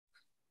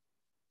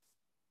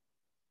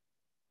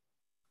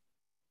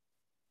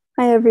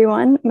Hi,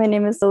 everyone. My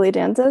name is Lily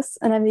Danzis,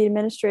 and I'm the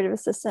administrative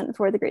assistant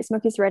for the Great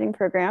Smokies Writing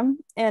Program.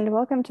 And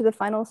welcome to the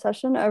final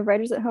session of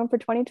Writers at Home for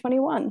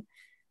 2021.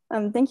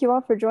 Thank you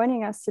all for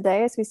joining us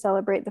today as we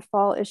celebrate the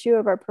fall issue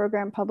of our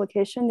program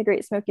publication, the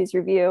Great Smokies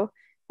Review.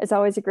 It's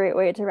always a great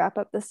way to wrap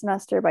up the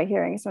semester by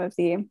hearing some of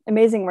the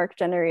amazing work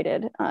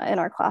generated in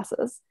our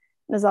classes.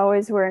 And as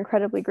always, we're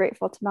incredibly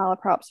grateful to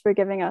Malaprops for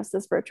giving us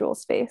this virtual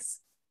space.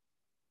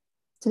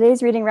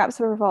 Today's reading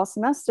wraps up our fall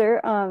semester,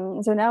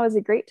 so now is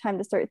a great time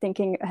to start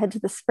thinking ahead to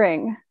the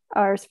spring.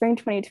 Our spring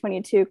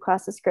 2022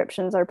 class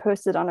descriptions are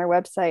posted on our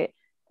website.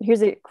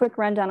 Here's a quick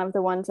rundown of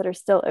the ones that are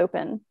still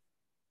open.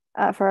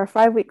 For our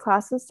 5-week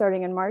classes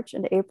starting in March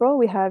and April,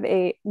 we have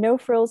a No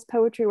Frills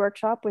poetry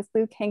workshop with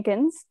Luke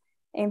Hankins,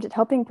 aimed at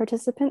helping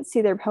participants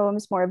see their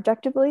poems more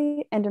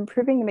objectively and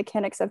improving the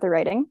mechanics of the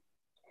writing.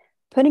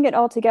 Putting it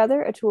all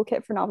together, a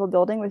toolkit for novel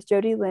building with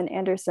Jody Lynn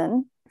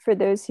Anderson, for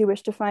those who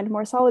wish to find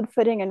more solid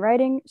footing in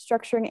writing,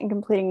 structuring, and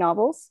completing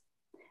novels.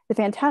 The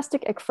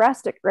fantastic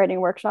ekphrastic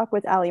writing workshop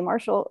with Ali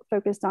Marshall,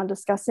 focused on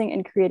discussing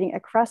and creating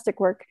ekphrastic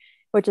work,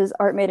 which is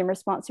art made in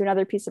response to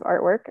another piece of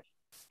artwork.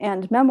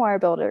 And Memoir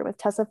Builder with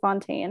Tessa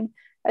Fontaine,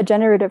 a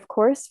generative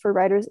course for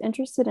writers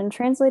interested in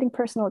translating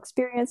personal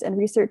experience and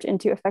research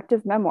into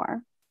effective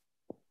memoir.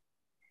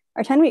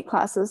 Our 10-week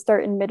classes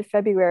start in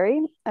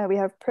mid-February. We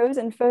have Prose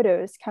and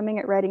Photos coming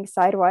at Writing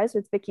Sidewise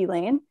with Vicki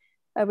Lane,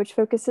 which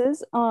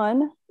focuses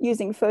on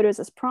using photos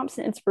as prompts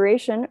and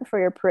inspiration for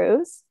your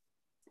prose.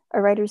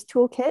 A Writer's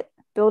Toolkit,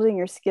 Building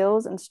Your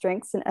Skills and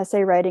Strengths in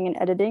Essay Writing and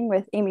Editing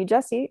with Amy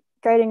Jesse,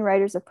 guiding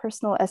writers of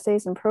personal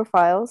essays and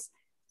profiles,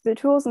 the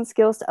tools and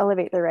skills to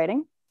elevate their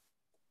writing.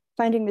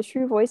 Finding the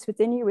True Voice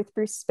Within You with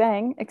Bruce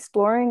Spang,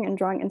 exploring and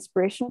drawing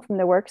inspiration from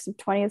the works of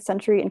 20th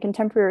century and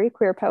contemporary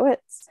queer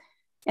poets.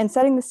 And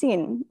Setting the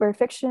Scene, where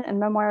fiction and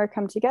memoir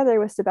come together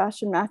with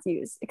Sebastian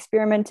Matthews,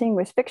 experimenting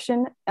with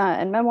fiction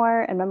and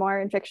memoir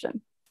and fiction.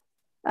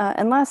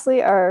 And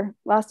lastly, our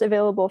last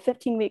available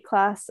 15-week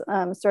class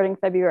starting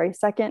February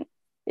 2nd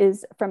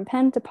is From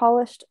Pen to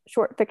Polished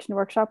Short Fiction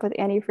Workshop with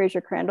Annie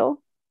Fraser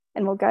Crandall,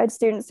 and will guide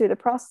students through the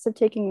process of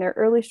taking their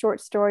early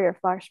short story or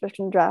flash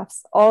fiction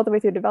drafts all the way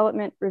through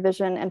development,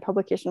 revision, and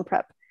publication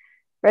prep.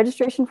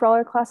 Registration for all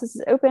our classes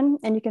is open,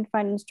 and you can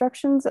find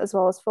instructions as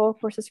well as full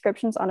course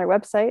descriptions on our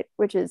website,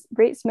 which is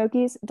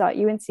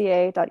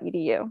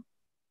greatsmokies.unca.edu.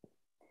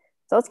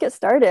 So let's get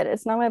started.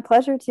 It's now my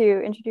pleasure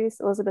to introduce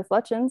Elizabeth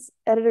Lutchins,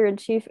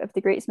 Editor-in-Chief of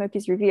the Great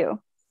Smokies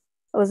Review.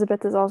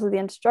 Elizabeth is also the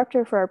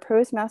instructor for our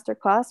Prose Master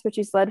class, which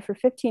she's led for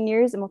 15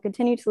 years and will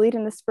continue to lead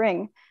in the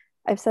spring.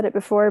 I've said it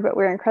before, but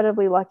we're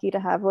incredibly lucky to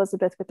have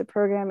Elizabeth with the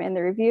program and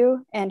the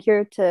review, and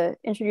here to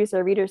introduce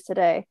our readers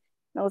today.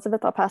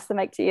 Elizabeth, I'll pass the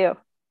mic to you.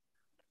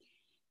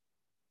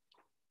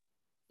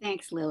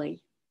 Thanks,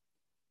 Lily.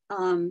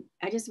 I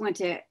just want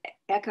to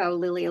echo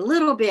Lily a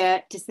little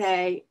bit to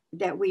say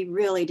that we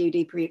really do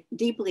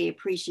deeply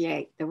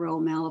appreciate the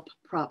role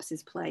Malaprops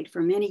has played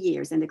for many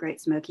years in the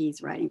Great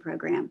Smokies Writing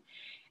Program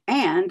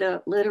and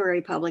the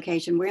literary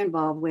publication we're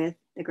involved with,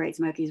 the Great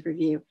Smokies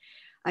Review.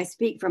 I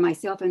speak for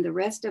myself and the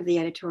rest of the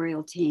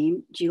editorial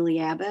team,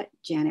 Julie Abbott,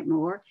 Janet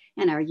Moore,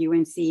 and our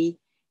UNC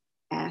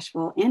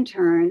Asheville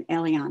intern,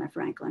 Eliana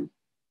Franklin.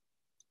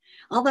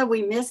 Although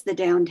we miss the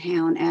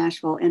downtown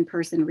Asheville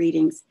in-person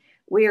readings,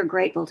 we are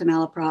grateful to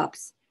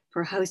Malaprops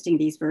for hosting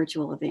these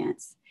virtual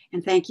events.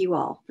 And thank you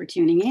all for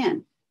tuning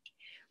in.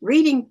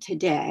 Reading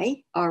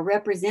today are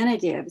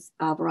representatives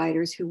of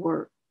writers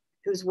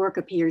whose work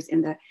appears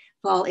in the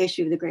fall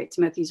issue of the Great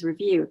Smokies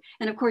Review.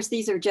 And of course,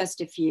 these are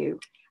just a few.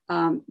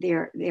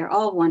 They're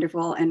all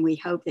wonderful, and we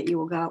hope that you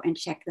will go and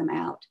check them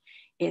out.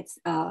 It's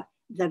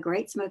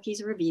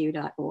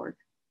thegreatsmokiesreview.org.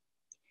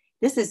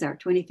 This is our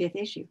 25th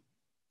issue.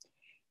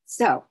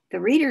 So the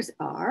readers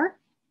are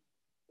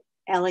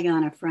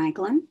Eliana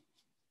Franklin,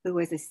 who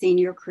is a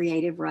senior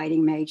creative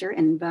writing major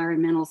and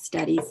environmental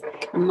studies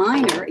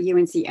minor at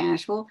UNC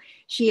Asheville.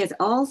 She is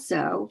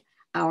also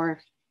our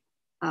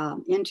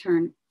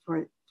intern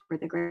for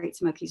the Great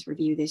Smokies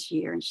Review this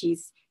year, and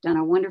she's done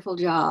a wonderful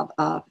job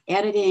of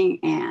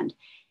editing and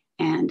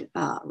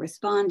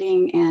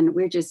responding, and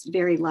we're just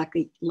very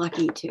lucky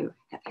to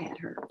have had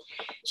her.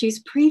 She's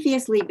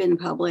previously been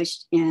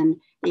published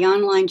in the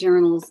online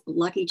journals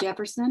Lucky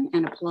Jefferson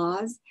and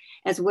Applause,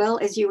 as well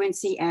as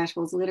UNC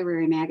Asheville's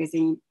literary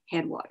magazine,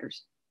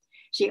 Headwaters.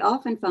 She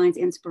often finds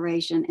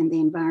inspiration in the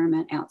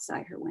environment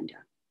outside her window.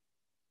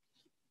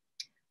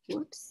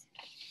 Whoops,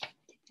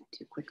 did that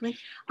too quickly.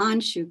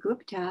 Anshu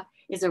Gupta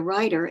is a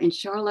writer in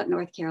Charlotte,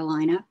 North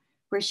Carolina,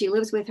 where she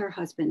lives with her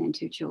husband and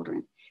 2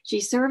 children. She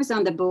serves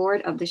on the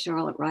board of the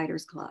Charlotte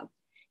Writers Club.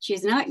 She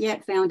has not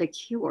yet found a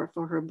cure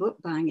for her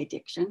book buying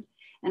addiction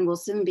and will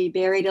soon be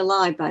buried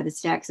alive by the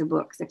stacks of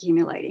books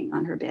accumulating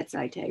on her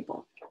bedside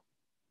table.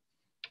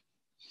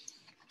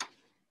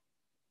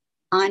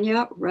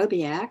 Anya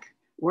Robyak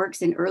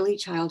works in early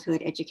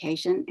childhood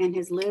education and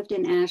has lived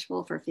in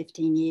Asheville for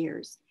 15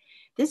 years.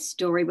 This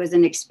story was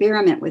an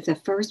experiment with a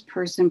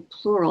first-person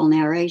plural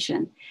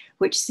narration,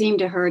 which seemed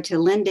to her to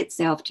lend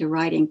itself to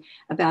writing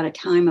about a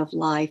time of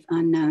life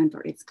unknown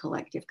for its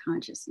collective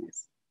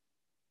consciousness.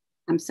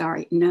 I'm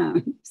sorry,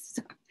 known.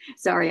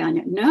 Sorry,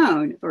 Anya,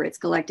 known for its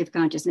collective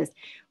consciousness.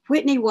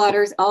 Whitney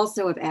Waters,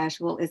 also of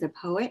Asheville, is a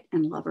poet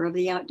and lover of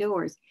the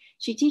outdoors.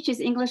 She teaches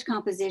English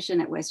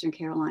composition at Western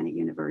Carolina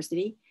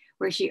University,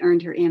 where she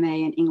earned her MA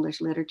in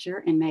English literature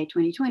in May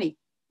 2020.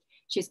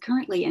 She's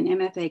currently an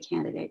MFA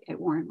candidate at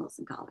Warren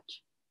Wilson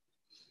College.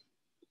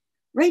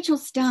 Rachel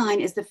Stein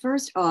is the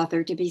first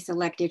author to be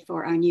selected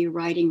for our new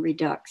Writing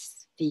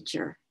Redux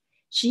feature.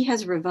 She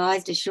has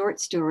revised a short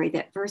story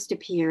that first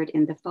appeared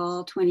in the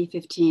fall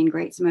 2015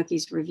 Great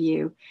Smokies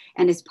Review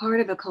and is part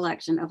of a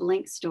collection of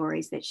linked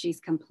stories that she's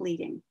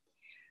completing.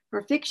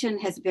 Her fiction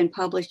has been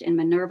published in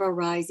Minerva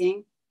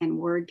Rising and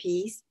Word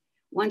Peace.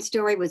 One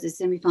story was a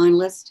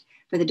semifinalist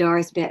for the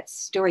Doris Betts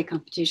Story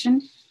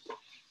Competition,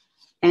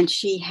 and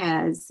she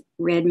has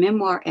read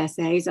memoir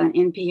essays on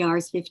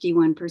NPR's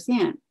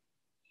 51%.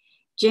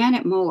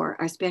 Janet Moore,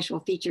 our special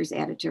features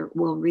editor,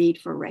 will read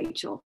for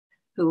Rachel,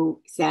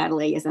 who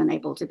sadly is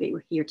unable to be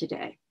here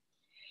today.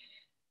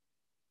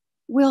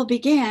 We'll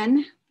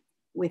begin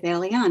with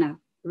Eliana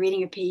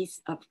reading a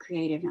piece of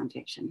creative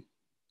nonfiction.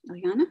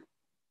 Eliana?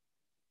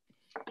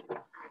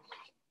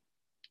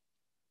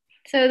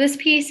 So this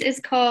piece is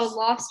called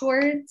Lost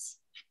Words.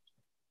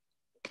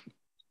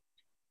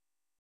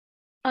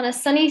 On a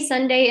sunny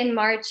Sunday in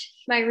March,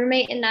 my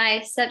roommate and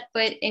I set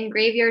foot in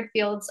graveyard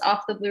fields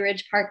off the Blue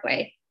Ridge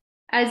Parkway.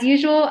 As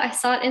usual, I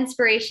sought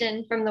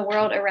inspiration from the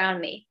world around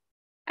me.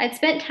 I'd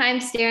spent time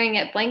staring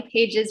at blank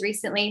pages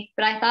recently,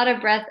 but I thought a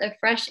breath of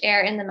fresh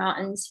air in the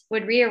mountains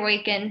would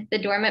reawaken the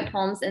dormant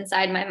poems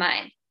inside my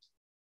mind.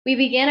 We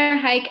began our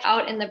hike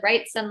out in the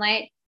bright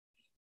sunlight,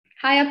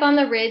 high up on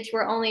the ridge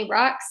where only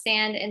rocks,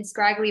 sand, and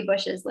scraggly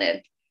bushes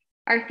lived.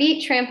 Our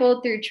feet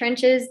trampled through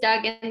trenches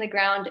dug in the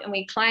ground, and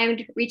we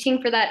climbed,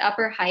 reaching for that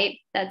upper height,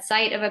 that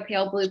sight of a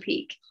pale blue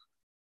peak.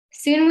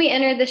 Soon we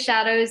entered the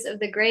shadows of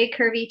the gray,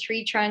 curvy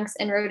tree trunks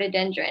and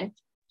rhododendron.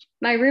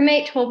 My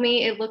roommate told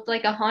me it looked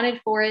like a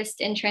haunted forest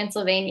in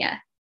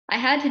Transylvania. I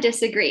had to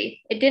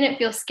disagree. It didn't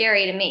feel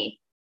scary to me.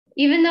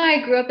 Even though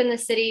I grew up in the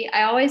city,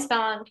 I always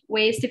found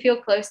ways to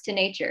feel close to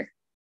nature.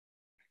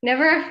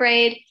 Never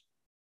afraid,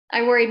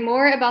 I worried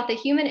more about the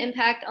human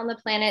impact on the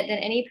planet than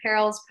any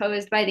perils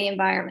posed by the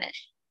environment.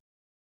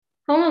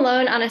 Home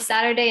alone on a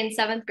Saturday in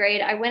 7th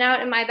grade, I went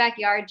out in my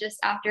backyard just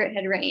after it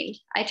had rained.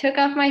 I took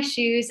off my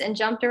shoes and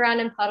jumped around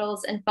in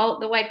puddles and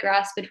felt the wet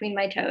grass between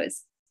my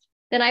toes.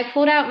 Then I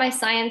pulled out my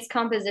science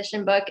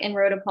composition book and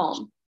wrote a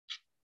poem.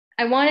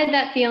 I wanted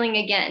that feeling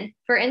again,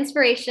 for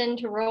inspiration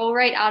to roll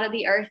right out of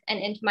the earth and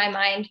into my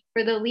mind,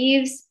 for the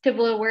leaves to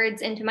blow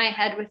words into my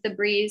head with the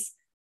breeze,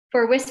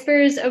 for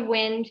whispers of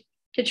wind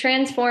to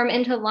transform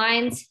into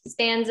lines,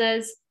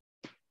 stanzas,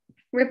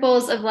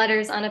 ripples of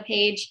letters on a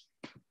page.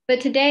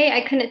 But today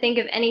I couldn't think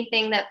of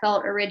anything that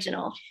felt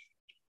original.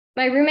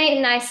 My roommate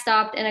and I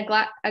stopped in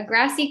a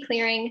grassy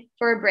clearing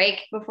for a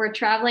break before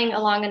traveling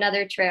along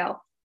another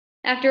trail.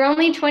 After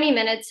only 20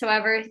 minutes,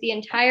 however, the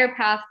entire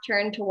path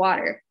turned to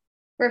water.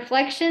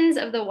 Reflections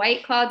of the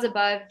white clouds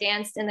above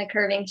danced in the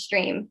curving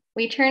stream.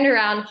 We turned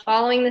around,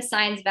 following the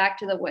signs back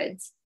to the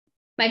woods.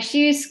 My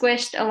shoes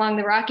squished along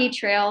the rocky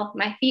trail,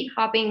 my feet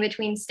hopping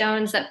between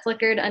stones that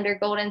flickered under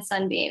golden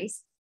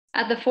sunbeams.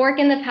 At the fork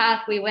in the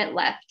path, we went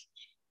left.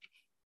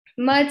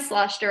 Mud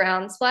sloshed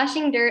around,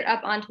 splashing dirt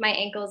up onto my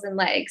ankles and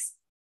legs.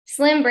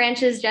 Slim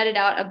branches jutted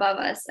out above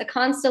us, a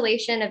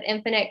constellation of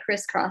infinite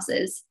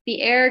crisscrosses.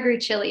 The air grew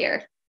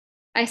chillier.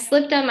 I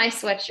slipped on my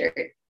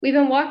sweatshirt. We've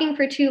been walking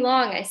for too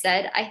long, I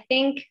said. I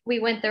think we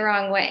went the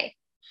wrong way.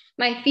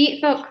 My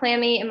feet felt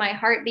clammy and my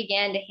heart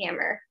began to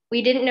hammer.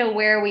 We didn't know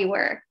where we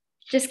were.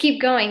 Just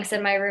keep going,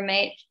 said my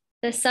roommate.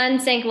 The sun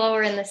sank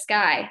lower in the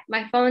sky.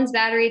 My phone's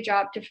battery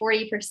dropped to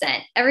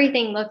 40%.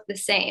 Everything looked the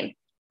same.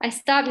 I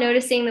stopped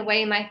noticing the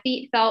way my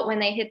feet felt when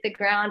they hit the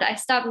ground. I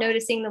stopped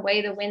noticing the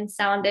way the wind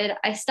sounded.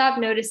 I stopped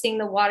noticing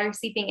the water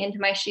seeping into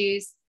my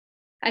shoes.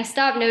 I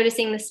stopped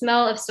noticing the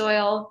smell of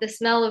soil, the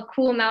smell of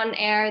cool mountain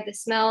air, the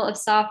smell of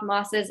soft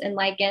mosses and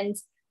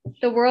lichens.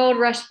 The world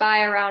rushed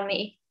by around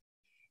me.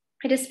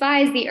 I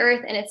despised the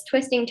earth and its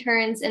twisting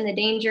turns and the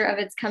danger of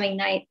its coming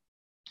night.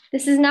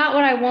 This is not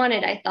what I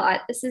wanted, I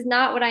thought. This is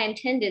not what I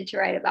intended to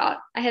write about.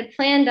 I had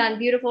planned on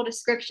beautiful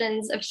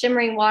descriptions of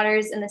shimmering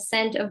waters and the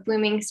scent of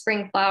blooming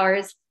spring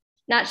flowers,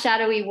 not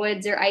shadowy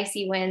woods or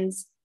icy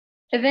winds.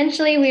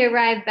 Eventually, we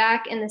arrived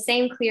back in the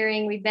same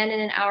clearing we'd been in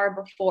an hour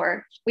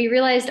before. We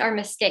realized our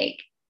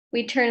mistake.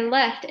 We'd turned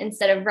left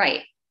instead of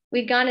right.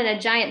 We'd gone in a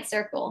giant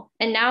circle,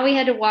 and now we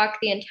had to walk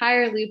the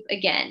entire loop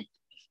again.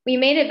 We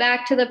made it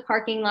back to the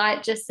parking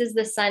lot just as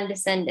the sun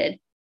descended.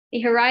 The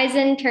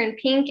horizon turned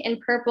pink and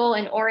purple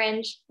and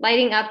orange,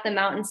 lighting up the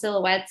mountain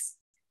silhouettes.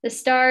 The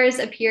stars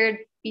appeared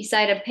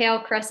beside a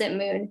pale crescent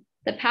moon.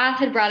 The path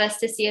had brought us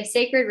to see a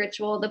sacred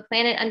ritual the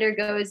planet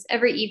undergoes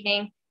every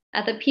evening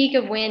at the peak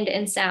of wind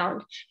and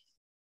sound.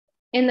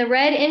 In the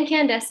red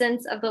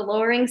incandescence of the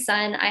lowering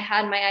sun, I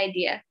had my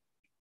idea.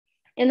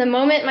 In the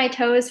moment, my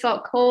toes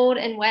felt cold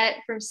and wet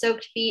from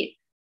soaked feet.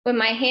 When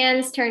my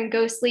hands turned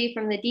ghostly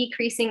from the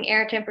decreasing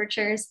air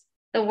temperatures,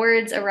 the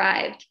words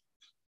arrived.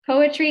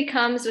 Poetry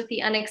comes with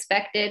the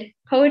unexpected.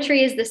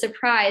 Poetry is the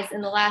surprise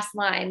in the last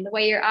line, the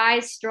way your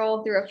eyes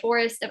stroll through a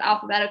forest of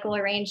alphabetical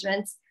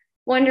arrangements,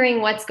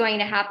 wondering what's going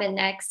to happen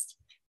next.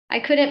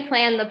 I couldn't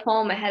plan the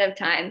poem ahead of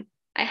time.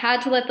 I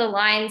had to let the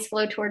lines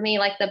flow toward me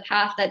like the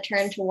path that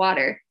turned to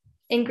water.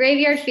 In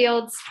graveyard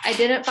fields, I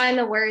didn't find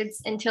the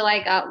words until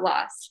I got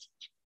lost.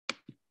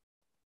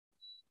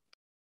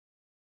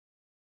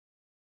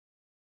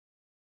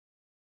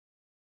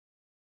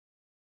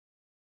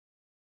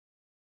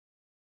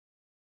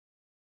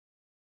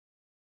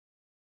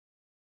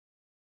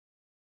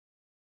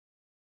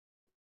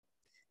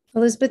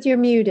 Elizabeth, you're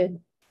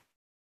muted.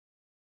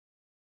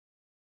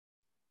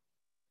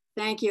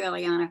 Thank you,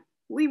 Eliana.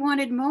 We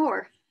wanted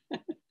more.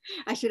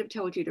 I should have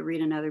told you to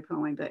read another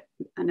poem, but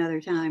another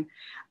time.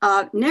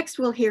 Next,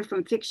 we'll hear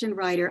from fiction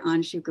writer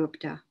Anshu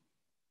Gupta.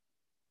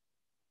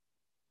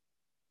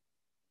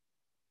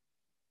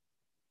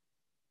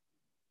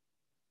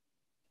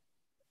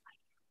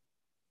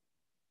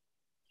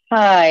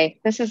 Hi,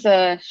 this is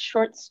a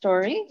short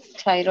story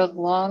titled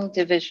Long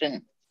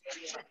Division.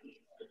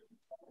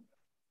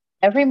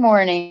 Every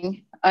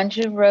morning,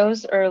 Anshu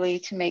rose early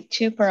to make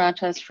 2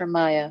 parathas for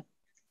Maya,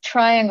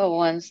 triangle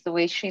ones the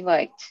way she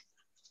liked,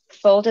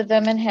 folded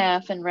them in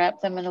half and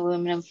wrapped them in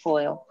aluminum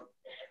foil.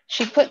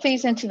 She put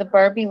these into the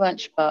Barbie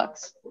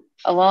lunchbox,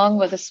 along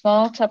with a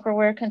small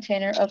Tupperware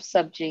container of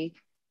sabji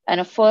and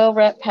a foil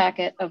wrap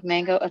packet of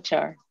mango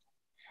achar.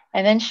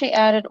 And then she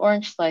added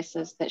orange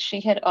slices that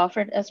she had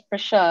offered as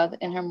prasad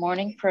in her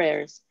morning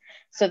prayers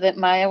so that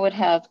Maya would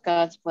have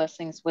God's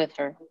blessings with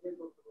her.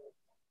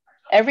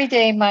 Every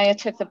day, Maya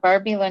took the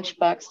Barbie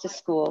lunchbox to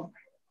school,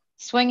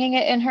 swinging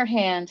it in her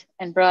hand,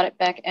 and brought it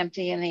back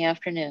empty in the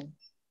afternoon.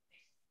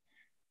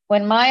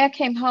 When Maya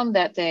came home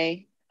that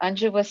day,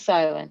 Anshu was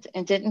silent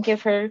and didn't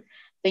give her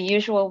the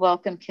usual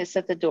welcome kiss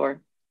at the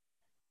door.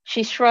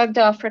 She shrugged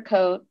off her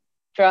coat,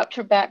 dropped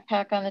her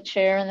backpack on the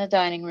chair in the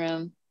dining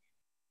room.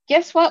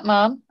 Guess what,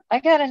 Mom?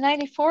 I got a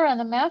 94 on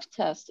the math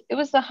test. It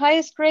was the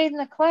highest grade in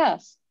the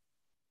class.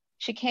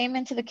 She came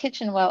into the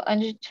kitchen while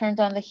Anshu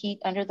turned on the heat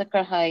under the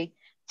kahai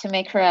to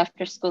make her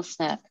after-school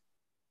snack.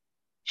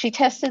 She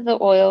tested the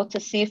oil to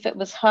see if it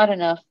was hot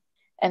enough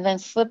and then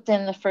slipped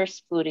in the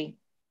first spooty.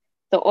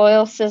 The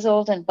oil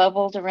sizzled and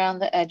bubbled around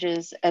the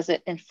edges as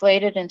it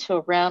inflated into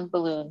a round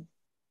balloon.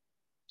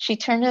 She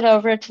turned it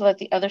over to let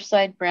the other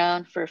side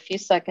brown for a few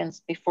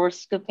seconds before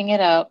scooping it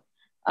out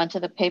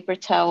onto the paper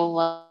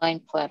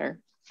towel-lined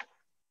platter.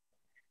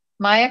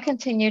 Maya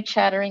continued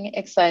chattering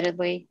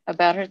excitedly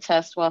about her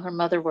test while her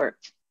mother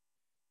worked.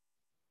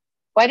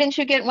 Why didn't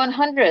you get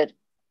 100?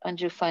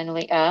 Anshu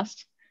finally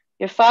asked.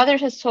 Your father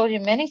has told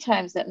you many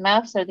times that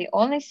maths are the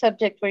only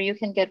subject where you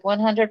can get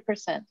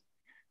 100%.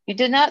 You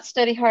did not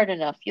study hard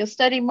enough. You'll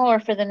study more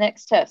for the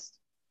next test.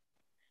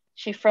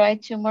 She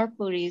fried 2 more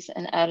puris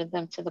and added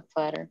them to the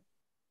platter.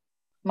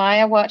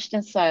 Maya watched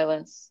in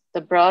silence,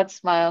 the broad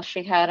smile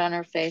she had on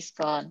her face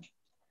gone.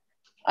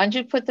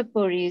 Anshu put the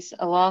puris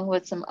along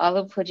with some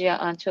aloo bhujia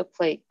onto a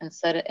plate and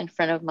set it in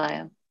front of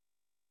Maya.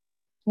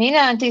 Nina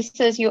auntie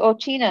says you owe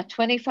Tina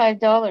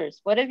 $25.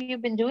 What have you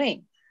been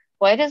doing?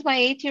 Why does my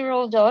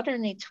 8-year-old daughter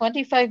need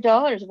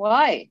 $25?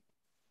 Why?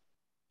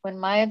 When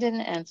Maya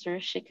didn't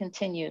answer, she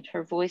continued,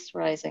 her voice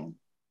rising.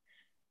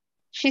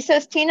 She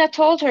says Tina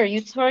told her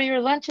you throw your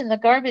lunch in the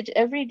garbage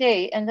every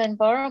day and then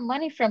borrow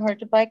money from her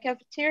to buy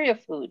cafeteria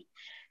food.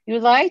 You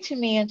lie to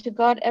me and to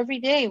God every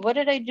day. What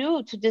did I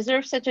do to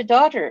deserve such a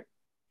daughter?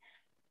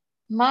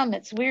 Mom,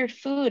 it's weird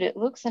food. It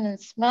looks and it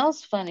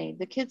smells funny.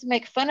 The kids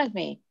make fun of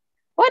me.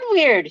 What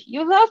weird?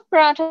 You love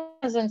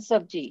parathas and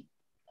sabji.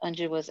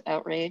 Anshu was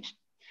outraged.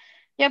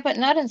 Yeah, but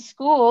not in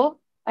school.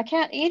 I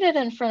can't eat it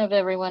in front of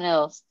everyone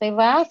else. They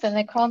laugh and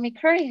they call me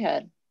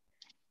curryhead.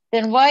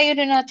 Then why you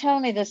do not tell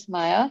me this,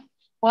 Maya?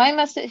 Why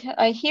must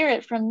I hear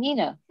it from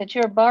Nina that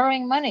you're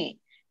borrowing money?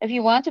 If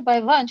you want to buy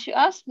lunch, you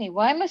ask me.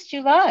 Why must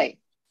you lie?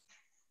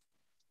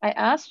 I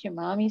asked you,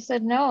 Mom. You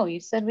said no. You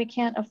said we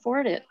can't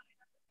afford it.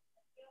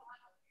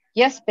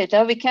 Yes,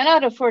 beta, we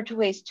cannot afford to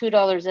waste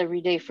 $2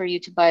 every day for you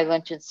to buy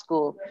lunch at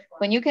school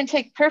when you can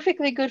take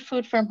perfectly good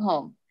food from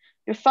home.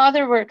 Your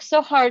father works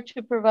so hard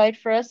to provide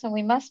for us and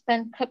we must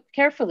spend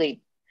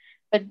carefully.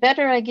 But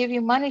better I give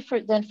you money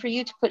than for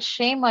you to put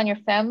shame on your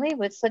family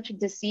with such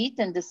deceit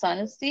and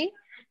dishonesty.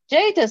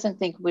 Jay doesn't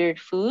think weird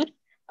food.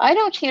 I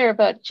don't hear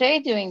about Jay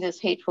doing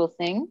this hateful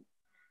thing.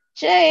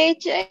 Jay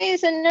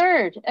is a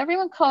nerd.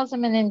 Everyone calls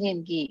him an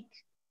Indian geek.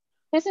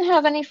 He doesn't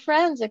have any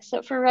friends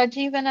except for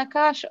Rajiv and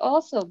Akash,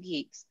 also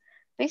geeks.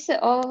 They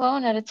sit all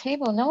alone at a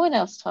table. No one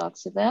else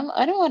talks to them.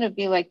 I don't want to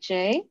be like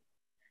Jay.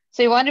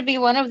 So you want to be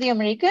one of the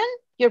American?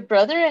 Your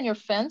brother and your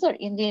friends are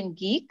Indian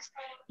geeks.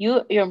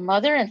 Your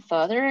mother and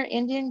father are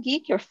Indian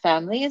geek. Your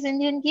family is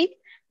Indian geek.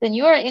 Then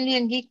you are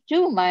Indian geek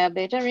too, Maya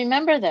Beta.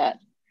 Remember that.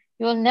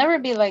 You will never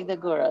be like the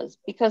Goras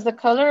because the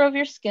color of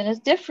your skin is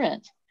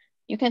different.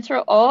 You can throw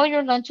all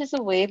your lunches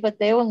away, but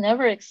they will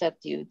never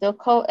accept you. They'll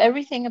call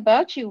everything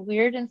about you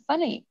weird and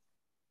funny.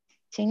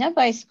 Tina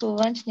buys school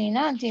lunch, Nina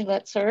auntie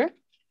lets her.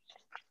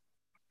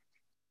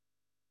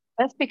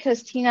 That's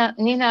because Nina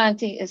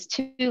Auntie is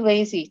too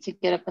lazy to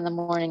get up in the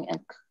morning and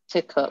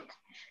to cook.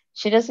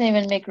 She doesn't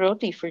even make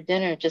roti for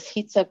dinner, just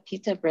heats up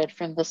pita bread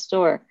from the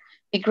store.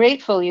 Be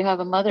grateful you have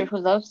a mother who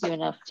loves you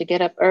enough to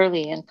get up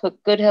early and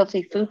cook good,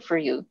 healthy food for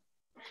you.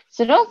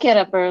 So don't get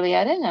up early.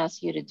 I didn't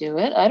ask you to do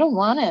it. I don't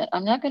want it.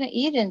 I'm not going to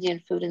eat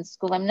Indian food in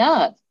school. I'm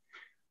not.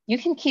 You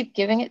can keep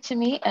giving it to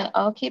me and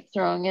I'll keep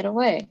throwing it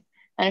away.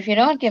 And if you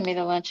don't give me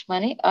the lunch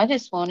money, I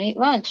just won't eat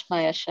lunch,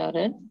 Maya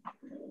shouted.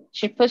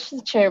 She pushed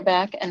the chair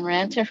back and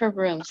ran to her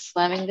room,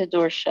 slamming the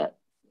door shut.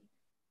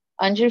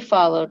 Anju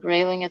followed,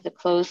 railing at the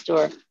closed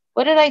door.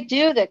 What did I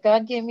do that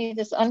God gave me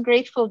this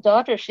ungrateful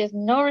daughter? She has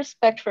no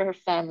respect for her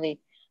family,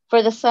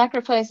 for the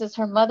sacrifices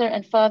her mother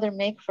and father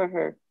make for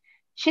her.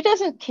 She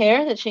doesn't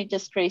care that she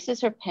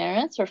disgraces her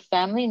parents, her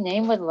family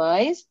name with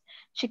lies.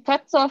 She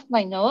cuts off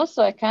my nose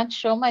so I can't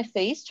show my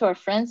face to our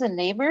friends and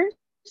neighbors.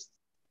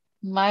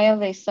 Maya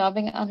lay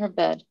sobbing on her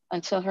bed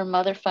until her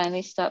mother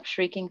finally stopped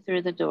shrieking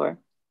through the door.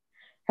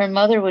 Her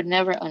mother would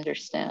never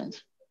understand.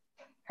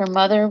 Her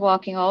mother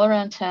walking all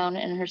around town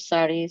in her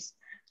saris,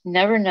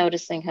 never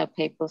noticing how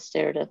people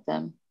stared at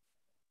them.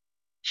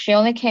 She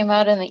only came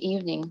out in the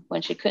evening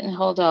when she couldn't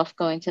hold off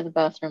going to the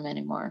bathroom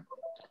anymore.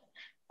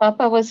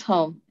 Papa was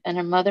home and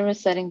her mother was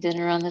setting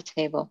dinner on the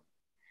table.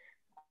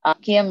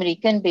 Aapki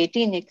American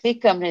beti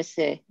nikli kamre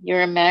se.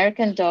 Your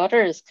American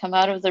daughter has come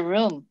out of the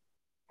room,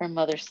 her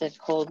mother said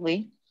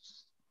coldly.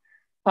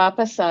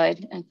 Papa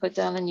sighed and put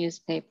down a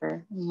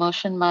newspaper and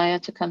motioned Maya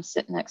to come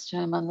sit next to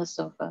him on the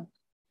sofa.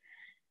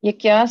 Ye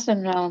kya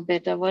sun raha hu,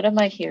 beta? What am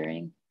I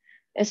hearing?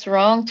 It's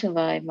wrong to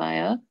lie,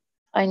 Maya.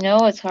 I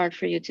know it's hard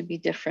for you to be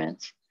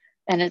different,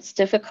 and it's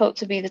difficult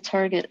to be the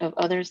target of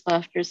others'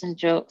 laughters and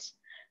jokes,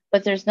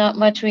 but there's not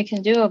much we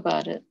can do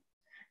about it.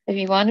 If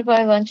you want to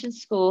buy lunch in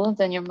school,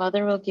 then your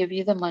mother will give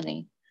you the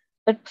money.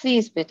 But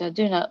please, beta,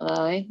 do not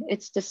lie.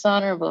 It's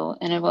dishonorable,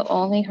 and it will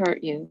only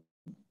hurt you.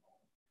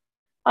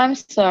 I'm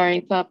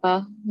sorry,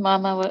 Papa.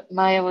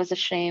 Maya was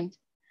ashamed.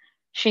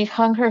 She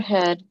hung her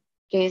head,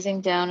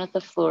 gazing down at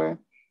the floor.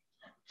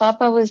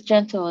 Papa was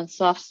gentle and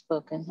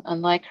soft-spoken,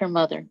 unlike her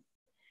mother.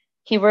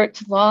 He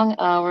worked long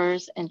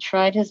hours and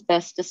tried his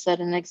best to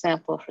set an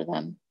example for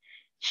them.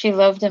 She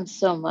loved him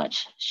so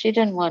much. She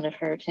didn't want to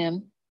hurt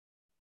him.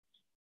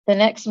 The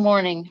next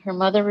morning, her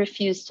mother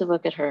refused to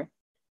look at her.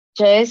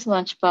 Jay's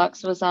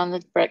lunchbox was on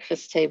the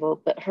breakfast table,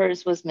 but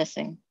hers was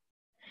missing.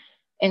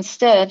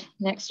 Instead,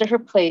 next to her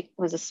plate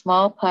was a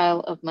small pile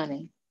of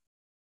money.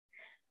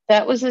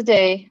 That was the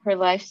day her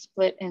life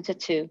split into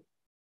two.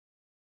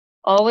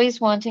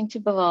 Always wanting to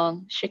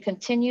belong, she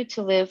continued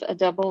to live a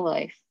double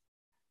life.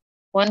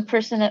 One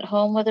person at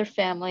home with her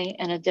family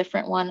and a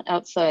different one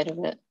outside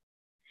of it.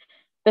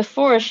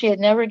 Before, she had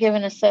never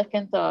given a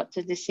second thought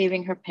to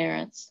deceiving her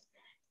parents.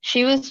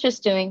 She was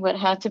just doing what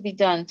had to be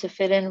done to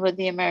fit in with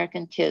the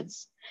American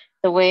kids,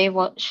 the way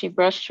she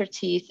brushed her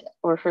teeth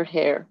or her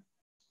hair.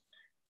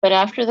 But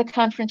after the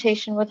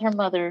confrontation with her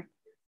mother,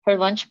 her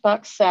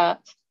lunchbox sat,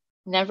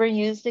 never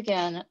used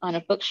again, on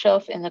a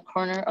bookshelf in the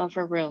corner of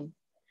her room.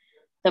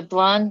 The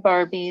blonde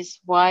Barbie's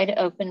wide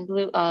open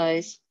blue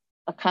eyes,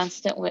 a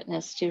constant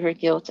witness to her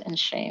guilt and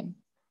shame.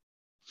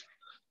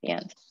 The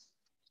end.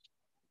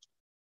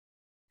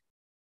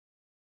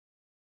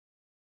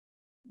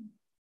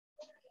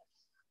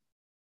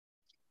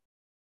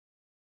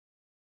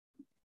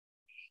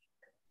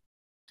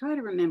 Try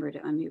to remember to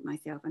unmute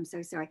myself. I'm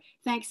so sorry.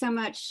 Thanks so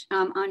much,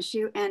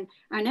 Anshu. And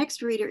our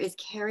next reader is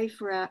Carrie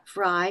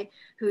Frye,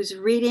 who's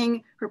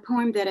reading her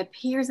poem that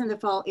appears in the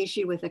fall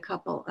issue with a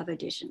couple of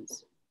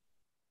additions.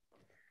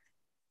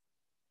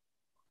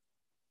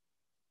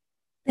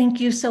 Thank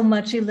you so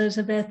much,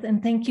 Elizabeth,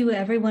 and thank you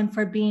everyone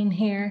for being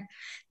here.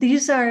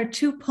 These are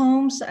two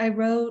poems I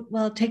wrote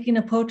while taking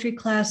a poetry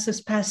class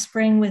this past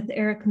spring with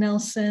Eric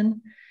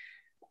Nelson.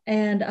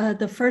 And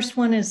the first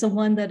one is the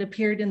one that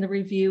appeared in the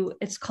review.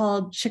 It's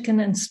called Chicken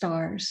and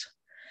Stars.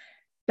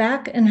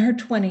 Back in her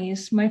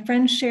 20s, my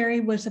friend Sherry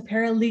was a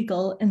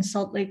paralegal in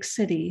Salt Lake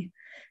City.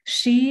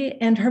 She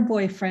and her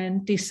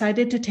boyfriend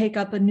decided to take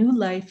up a new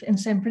life in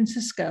San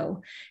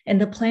Francisco, and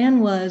the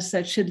plan was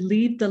that she'd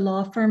leave the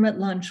law firm at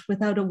lunch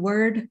without a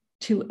word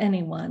to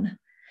anyone.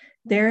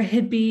 There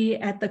he'd be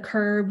at the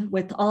curb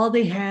with all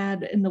they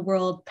had in the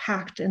world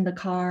packed in the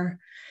car.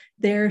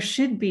 There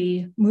she'd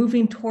be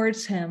moving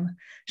towards him,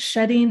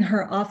 shedding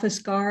her office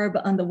garb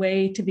on the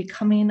way to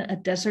becoming a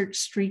desert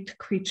street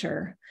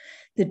creature.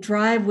 The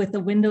drive with the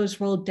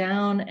windows rolled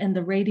down and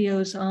the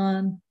radio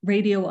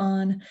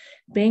on,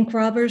 bank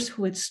robbers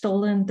who had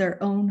stolen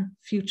their own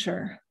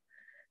future.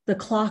 The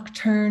clock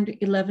turned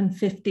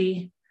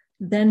 11:50,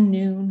 then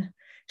noon.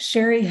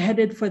 Sherry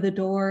headed for the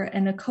door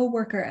and a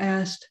coworker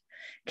asked,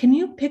 "Can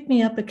you pick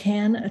me up a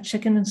can of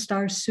chicken and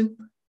star soup?"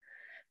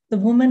 The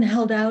woman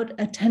held out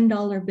a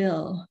 $10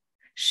 bill.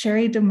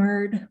 Sherry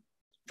demurred.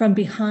 From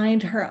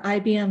behind her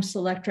IBM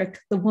Selectric,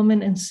 the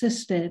woman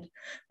insisted,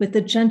 with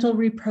the gentle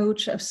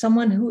reproach of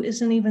someone who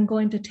isn't even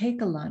going to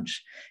take a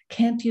lunch,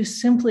 "Can't you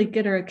simply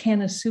get her a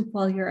can of soup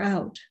while you're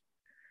out?"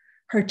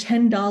 Her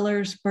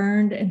 $10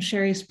 burned in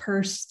Sherry's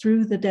purse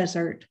through the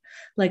desert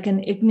like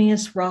an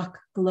igneous rock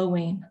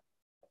glowing.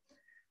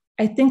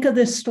 I think of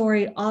this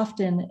story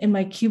often in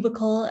my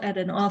cubicle at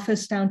an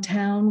office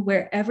downtown,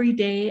 where every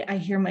day I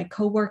hear my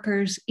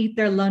coworkers eat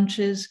their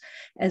lunches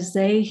as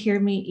they hear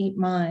me eat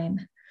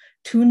mine.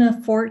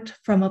 Tuna forked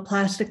from a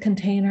plastic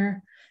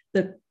container,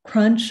 the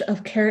crunch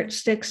of carrot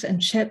sticks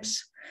and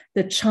chips,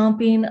 the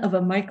chomping of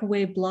a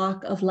microwave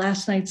block of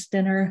last night's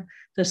dinner,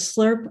 the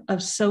slurp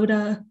of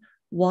soda,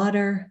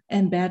 water,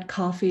 and bad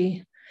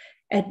coffee.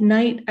 At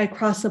night, I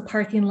cross the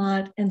parking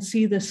lot and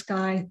see the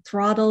sky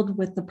throttled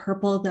with the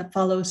purple that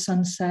follows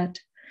sunset.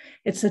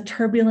 It's a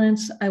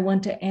turbulence I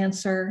want to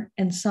answer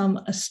in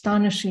some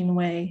astonishing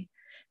way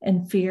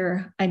and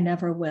fear I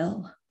never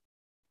will.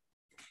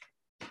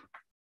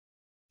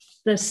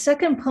 The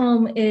second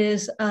poem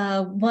is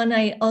one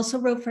I also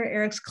wrote for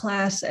Eric's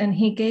class, and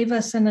he gave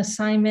us an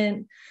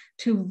assignment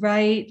to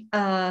write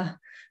a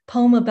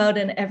poem about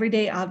an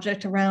everyday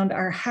object around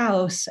our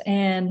house.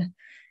 And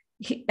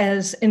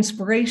as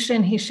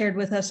inspiration, he shared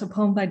with us a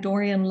poem by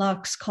Dorian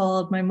Lux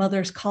called My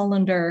Mother's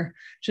Colander,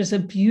 which is a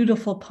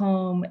beautiful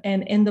poem.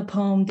 And in the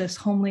poem, this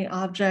homely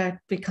object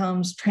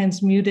becomes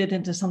transmuted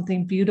into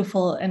something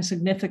beautiful and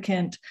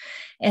significant.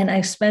 And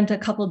I spent a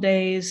couple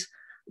days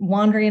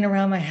wandering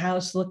around my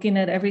house, looking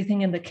at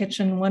everything in the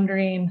kitchen,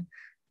 wondering,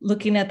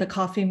 looking at the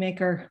coffee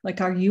maker,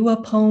 like, are you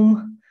a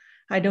poem?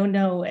 I don't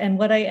know. And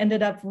what I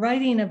ended up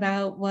writing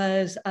about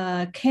was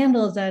a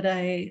candle that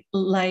I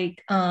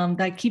like,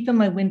 that I keep in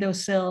my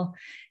windowsill.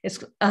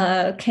 It's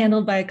a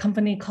candle by a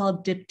company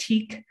called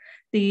Diptyque.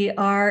 They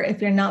are,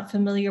 if you're not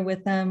familiar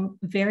with them,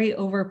 very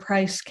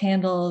overpriced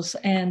candles,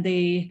 and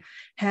they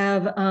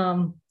have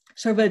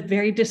sort of a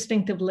very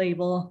distinctive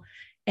label,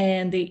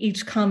 and they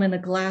each come in a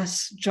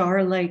glass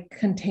jar-like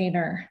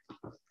container.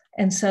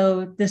 And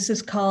so this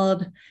is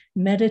called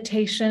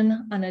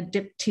Meditation on a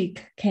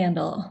Diptyque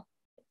Candle.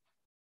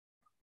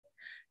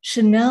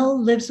 Chanel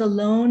lives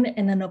alone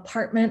in an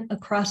apartment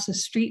across the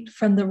street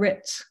from the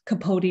Ritz,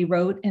 Capote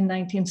wrote in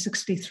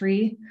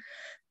 1963.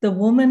 The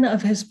woman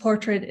of his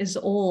portrait is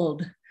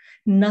old,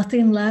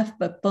 nothing left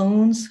but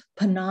bones,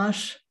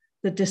 panache,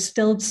 the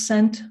distilled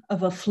scent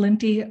of a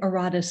flinty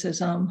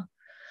eroticism.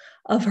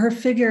 Of her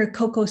figure,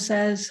 Coco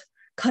says,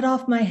 cut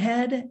off my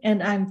head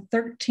and I'm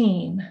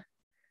 13.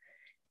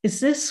 Is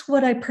this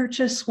what I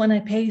purchase when I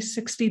pay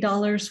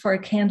 $60 for a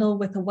candle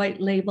with a white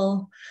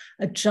label,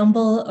 a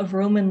jumble of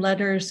Roman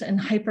letters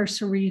and hyper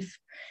serif,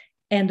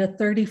 and a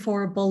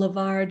 34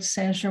 Boulevard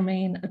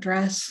Saint-Germain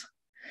address?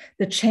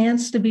 The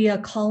chance to be a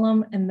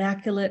column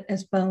immaculate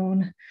as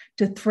bone,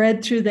 to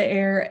thread through the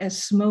air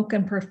as smoke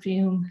and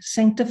perfume,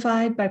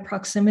 sanctified by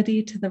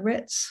proximity to the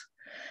Ritz?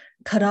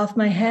 Cut off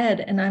my head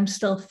and I'm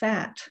still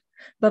fat,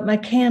 but my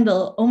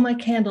candle, oh my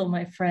candle,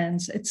 my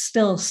friends, it's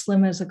still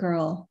slim as a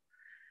girl.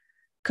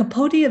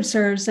 Capote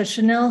observes that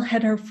Chanel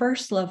had her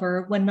first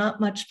lover when not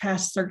much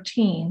past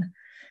 13.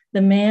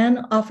 The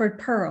man offered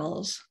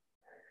pearls.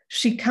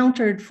 She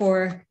countered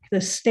for the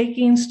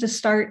stakings to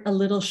start a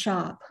little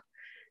shop.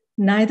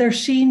 Neither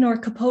she nor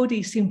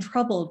Capote seemed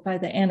troubled by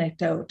the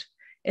anecdote.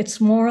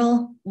 Its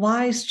moral,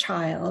 wise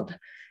child,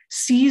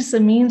 seize the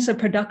means of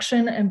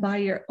production and buy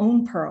your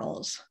own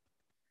pearls.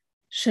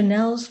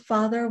 Chanel's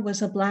father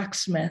was a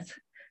blacksmith.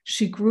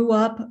 She grew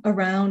up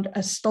around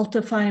a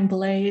stultifying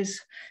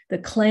blaze, the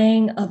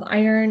clang of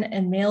iron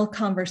and male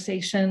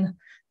conversation,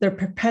 the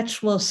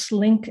perpetual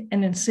slink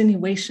and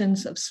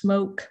insinuations of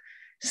smoke,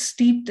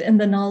 steeped in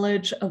the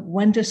knowledge of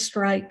when to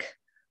strike,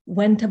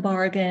 when to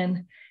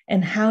bargain,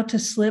 and how to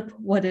slip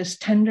what is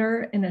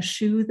tender in a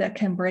shoe that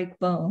can break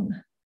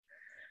bone.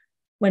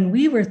 When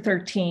we were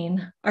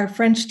 13, our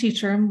French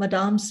teacher,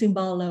 Madame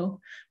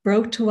Cimbalo,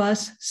 broke to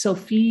us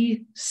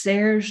Sophie,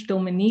 Serge,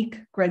 Dominique,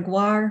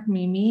 Gregoire,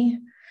 Mimi.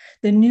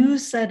 The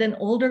news said an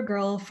older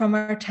girl from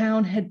our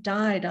town had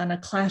died on a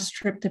class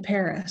trip to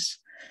Paris.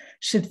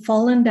 She'd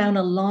fallen down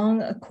a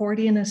long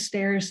accordion of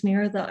stairs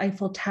near the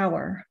Eiffel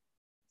Tower.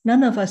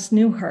 None of us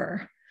knew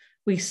her.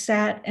 We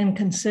sat and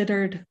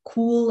considered,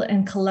 cool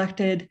and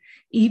collected,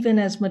 even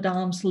as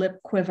Madame's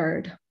lip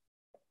quivered.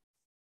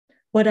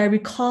 What I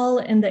recall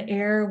in the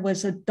air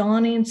was a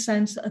dawning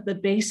sense of the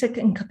basic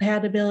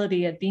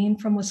incompatibility of being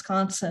from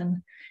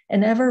Wisconsin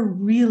and ever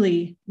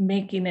really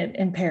making it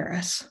in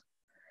Paris.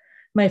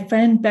 My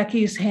friend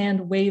Becky's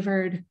hand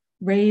wavered,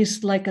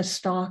 raised like a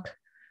stalk.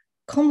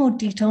 Comment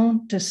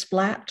dit-on de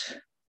splat?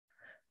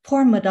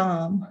 Poor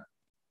Madame.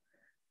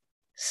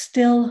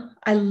 Still,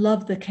 I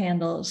love the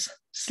candles,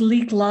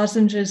 sleek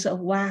lozenges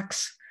of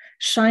wax,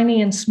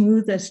 shiny and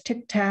smooth as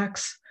Tic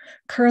Tacs,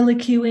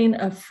 curlicuing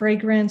of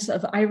fragrance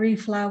of ivory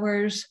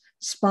flowers,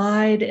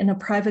 spied in a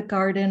private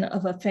garden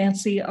of a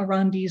fancy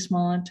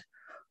arrondissement,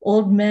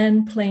 old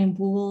men playing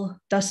boule,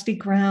 dusty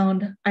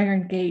ground,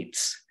 iron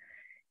gates.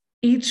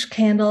 Each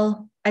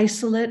candle,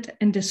 isolate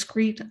and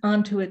discreet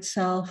unto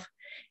itself,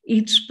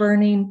 each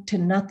burning to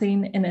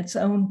nothing in its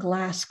own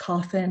glass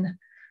coffin.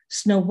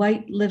 Snow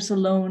White lives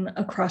alone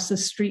across the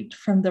street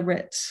from the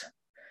Ritz.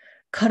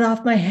 Cut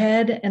off my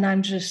head and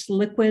I'm just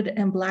liquid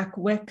and black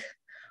wick.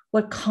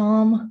 What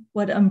calm,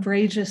 what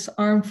umbrageous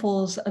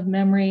armfuls of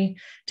memory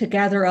to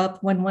gather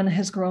up when one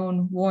has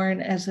grown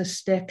worn as a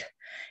stick.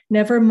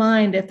 Never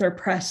mind if they're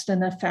pressed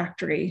in a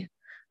factory.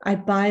 I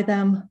buy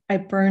them, I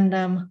burn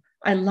them,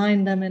 I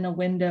line them in a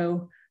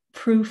window,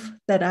 proof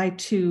that I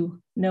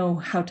too know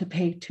how to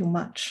pay too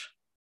much.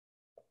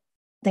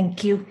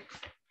 Thank you.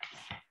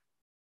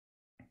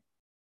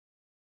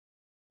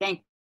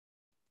 Thank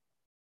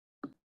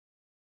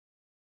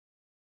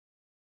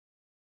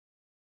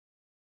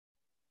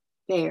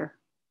There,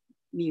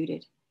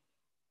 muted.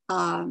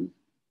 Now,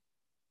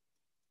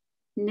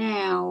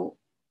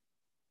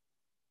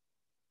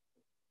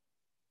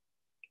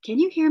 can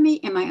you hear me?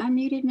 Am I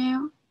unmuted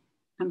now?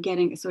 I'm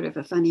getting sort of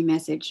a funny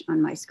message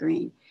on my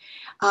screen.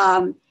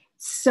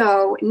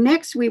 So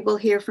next we will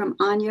hear from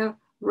Anya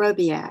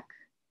Robyak,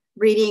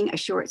 reading a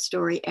short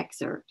story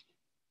excerpt.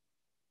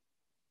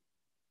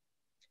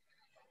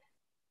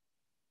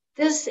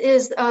 This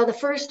is the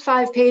first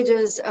 5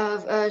 pages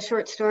of a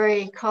short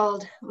story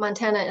called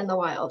Montana in the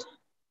Wild.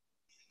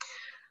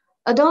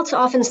 Adults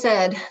often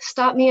said,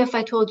 "Stop me if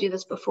I told you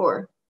this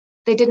before."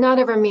 They did not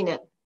ever mean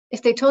it.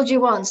 If they told you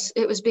once,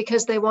 it was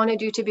because they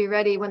wanted you to be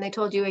ready when they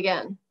told you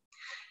again.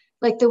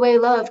 Like the way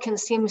love can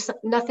seem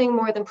nothing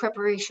more than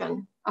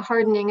preparation, a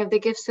hardening of the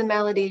gifts and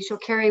maladies you'll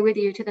carry with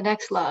you to the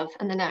next love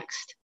and the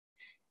next.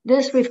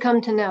 This we've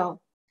come to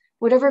know.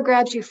 Whatever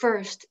grabs you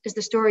first is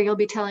the story you'll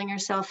be telling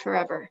yourself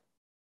forever.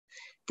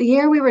 The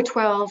year we were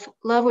 12,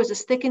 love was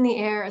as thick in the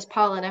air as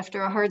pollen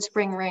after a hard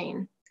spring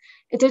rain.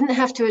 It didn't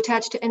have to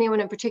attach to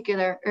anyone in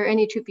particular or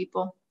any 2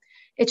 people.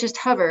 It just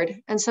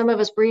hovered, and some of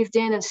us breathed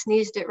in and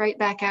sneezed it right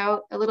back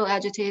out, a little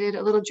agitated,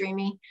 a little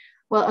dreamy,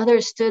 while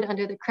others stood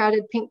under the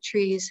crowded pink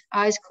trees,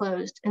 eyes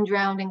closed and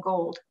drowned in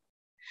gold.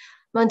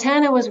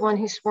 Montana was one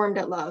who swarmed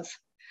at love.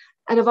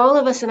 Out of all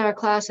of us in our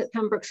class at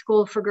Pembroke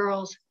School for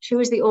Girls, she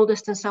was the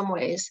oldest in some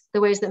ways, the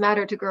ways that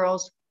matter to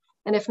girls,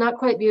 and if not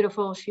quite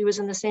beautiful, she was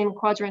in the same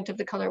quadrant of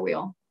the color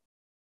wheel.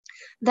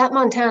 That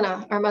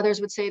Montana, our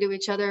mothers would say to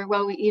each other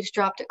while we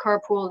eavesdropped at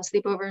carpool and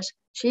sleepovers,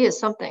 she is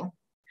something.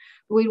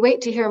 We'd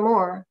wait to hear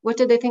more. What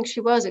did they think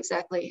she was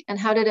exactly? And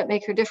how did it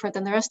make her different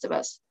than the rest of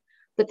us?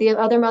 But the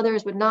other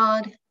mothers would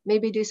nod,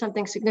 maybe do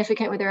something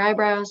significant with their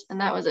eyebrows,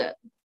 and that was it.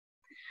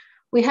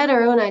 We had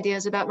our own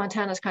ideas about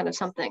Montana's kind of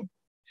something.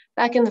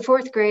 Back in the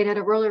 4th grade at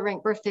a roller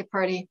rink birthday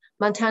party,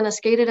 Montana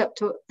skated up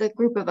to the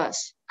group of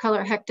us,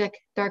 color hectic,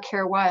 dark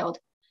hair wild.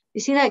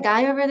 "You see that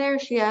guy over there?"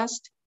 she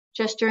asked,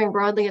 gesturing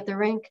broadly at the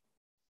rink.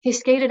 He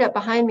skated up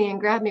behind me and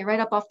grabbed me right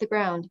up off the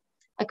ground.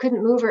 I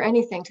couldn't move or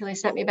anything till he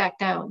set me back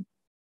down.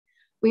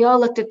 We all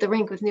looked at the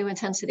rink with new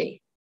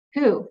intensity.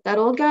 "Who? That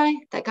old guy?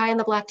 That guy in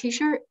the black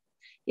t-shirt?"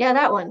 "Yeah,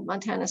 that one,"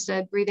 Montana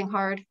said, breathing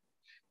hard.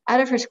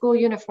 Out of her school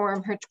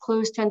uniform, her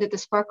clothes tended to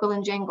sparkle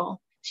and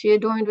jangle. She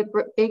adorned with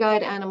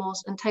big-eyed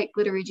animals and tight,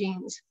 glittery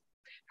jeans.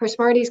 Her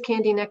Smarties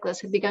candy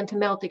necklace had begun to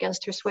melt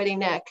against her sweaty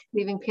neck,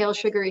 leaving pale,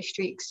 sugary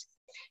streaks.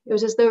 It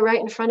was as though right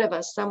in front of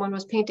us, someone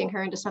was painting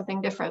her into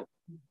something different.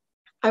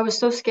 I was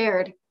so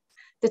scared.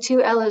 The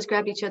 2 Ellas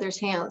grabbed each other's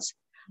hands.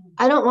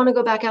 "I don't want to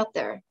go back out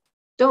there."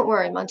 "Don't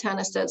worry,"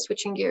 Montana said,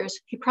 switching gears.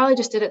 "He probably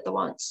just did it the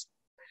once."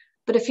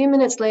 But a few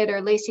minutes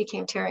later, Lacey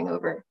came tearing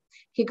over.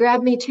 "He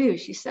grabbed me too,"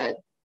 she said.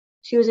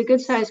 She was a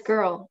good-sized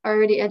girl,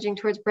 already edging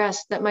towards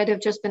breasts that might have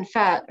just been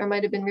fat or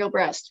might have been real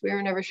breasts. We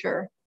were never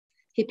sure.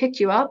 "He picked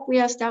you up?" we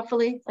asked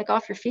doubtfully, "like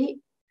off your feet?"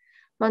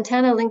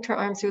 Montana linked her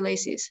arm through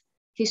Lacey's.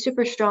 "He's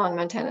super strong,"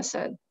 Montana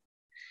said.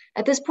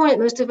 At this point,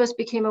 most of us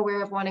became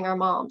aware of wanting our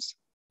moms.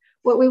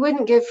 What we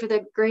wouldn't give for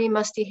the gray,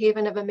 musty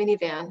haven of a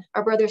minivan,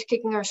 our brothers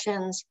kicking our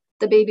shins,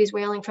 the babies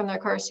wailing from their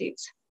car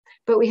seats.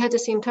 But we had to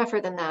seem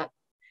tougher than that.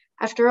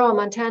 After all,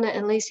 Montana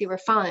and Lacey were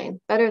fine,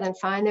 better than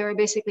fine. They were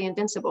basically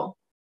invincible.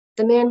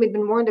 The man we'd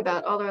been warned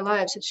about all our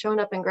lives had shown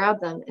up and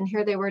grabbed them, and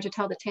here they were to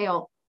tell the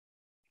tale.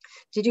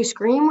 "Did you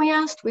scream?" we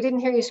asked. "We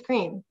didn't hear you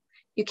scream."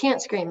 "You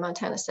can't scream,"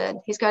 Montana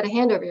said. "He's got a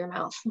hand over your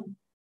mouth."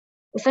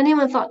 If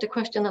anyone thought to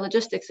question the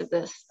logistics of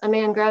this, a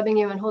man grabbing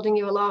you and holding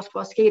you aloft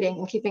while skating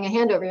and keeping a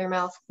hand over your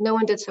mouth, no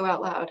one did so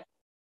out loud.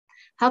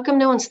 "How come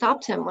no one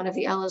stopped him?" one of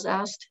the Ellas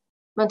asked.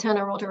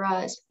 Montana rolled her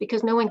eyes.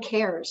 "Because no one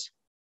cares."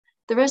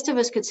 The rest of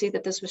us could see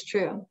that this was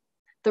true.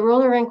 The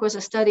roller rink was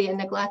a study in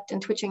neglect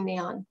and twitching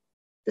neon.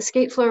 The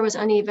skate floor was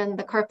uneven,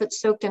 the carpet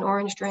soaked in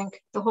orange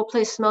drink. The whole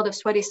place smelled of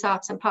sweaty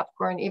socks and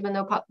popcorn, even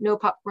though no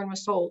popcorn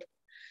was sold.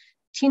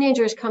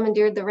 Teenagers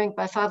commandeered the rink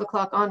by 5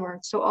 o'clock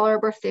onward, so all our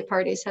birthday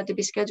parties had to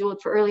be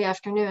scheduled for early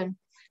afternoon,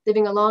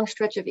 leaving a long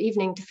stretch of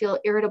evening to feel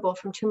irritable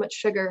from too much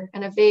sugar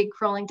and a vague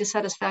crawling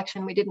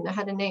dissatisfaction we didn't know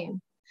how to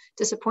name.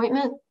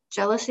 Disappointment?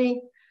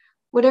 Jealousy?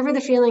 Whatever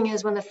the feeling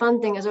is when the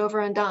fun thing is over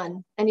and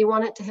done, and you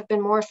want it to have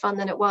been more fun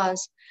than it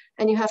was,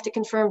 and you have to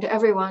confirm to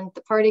everyone,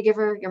 the party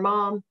giver, your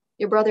mom,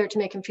 your brother, to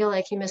make him feel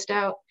like he missed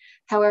out,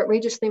 how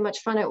outrageously much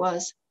fun it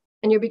was.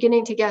 And you're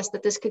beginning to guess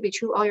that this could be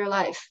true all your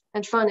life,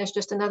 and fun is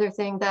just another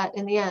thing that,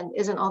 in the end,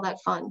 isn't all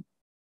that fun.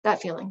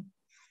 That feeling.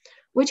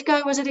 "Which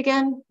guy was it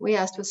again?" we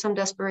asked with some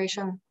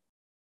desperation.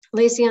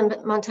 Lacey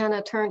and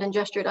Montana turned and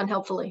gestured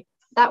unhelpfully.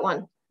 "That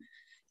one."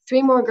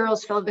 3 more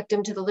girls fell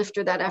victim to the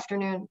lifter that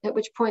afternoon, at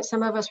which point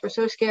some of us were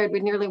so scared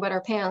we'd nearly wet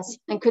our pants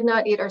and could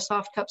not eat our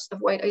soft cups of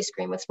white ice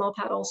cream with small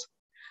paddles.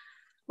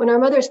 When our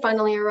mothers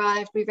finally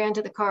arrived, we ran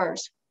to the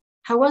cars.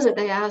 How was it,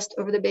 they asked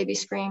over the baby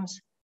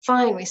screams.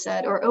 Fine, we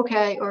said, or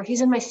okay, or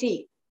he's in my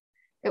seat.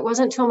 It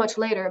wasn't till much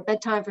later,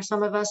 bedtime for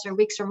some of us or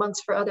weeks or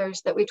months for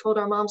others, that we told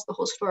our moms the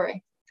whole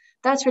story.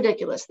 That's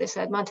ridiculous, they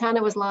said.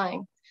 Montana was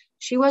lying.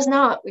 She was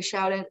not, we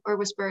shouted or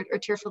whispered or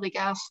tearfully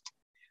gasped.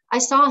 I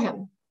saw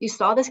him. You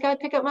saw this guy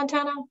pick up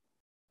Montana?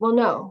 Well,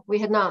 no, we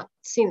had not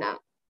seen that.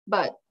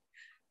 But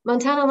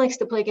Montana likes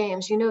to play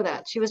games. You know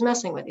that. She was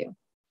messing with you.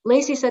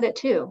 Lacey said it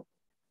too.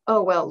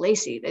 Oh, well,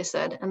 Lacey, they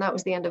said, and that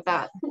was the end of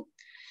that.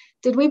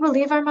 Did we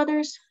believe our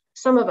mothers?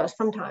 Some of us,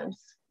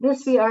 sometimes.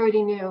 This we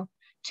already knew.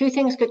 2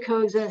 things could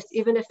coexist,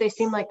 even if they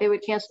seemed like they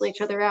would cancel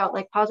each other out,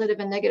 like positive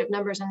and negative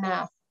numbers in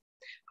math.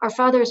 Our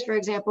fathers, for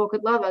example,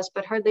 could love us,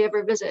 but hardly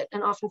ever visit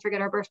and often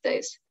forget our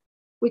birthdays.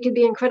 We could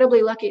be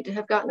incredibly lucky to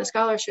have gotten a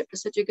scholarship to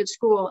such a good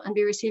school and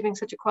be receiving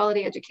such a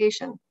quality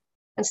education,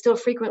 and still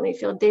frequently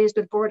feel dazed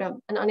with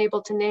boredom and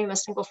unable to name a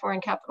single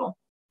foreign capital.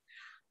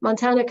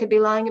 Montana could be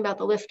lying about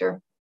the lifter,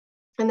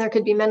 and there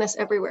could be menace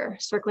everywhere,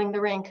 circling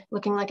the rink,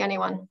 looking like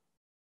anyone.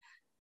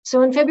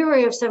 So in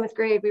February of 7th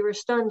grade, we were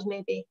stunned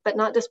maybe, but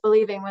not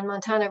disbelieving when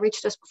Montana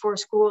reached us before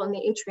school in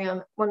the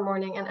atrium one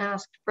morning and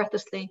asked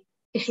breathlessly,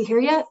 "Is she here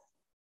yet?"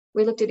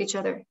 We looked at each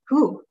other.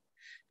 Who?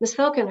 Miss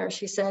Falconer,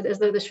 she said, as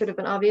though this should have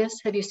been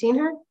obvious. Have you seen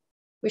her?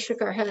 We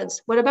shook our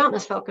heads. What about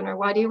Miss Falconer?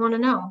 Why do you want to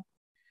know?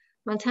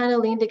 Montana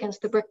leaned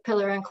against the brick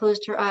pillar and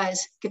closed her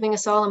eyes, giving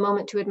us all a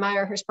moment to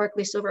admire her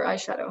sparkly silver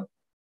eyeshadow.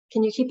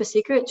 Can you keep a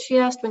secret? She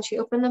asked when she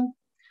opened them.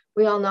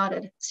 We all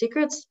nodded.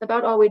 Secrets?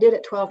 About all we did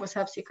at 12 was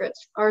have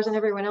secrets, ours and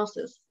everyone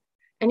else's.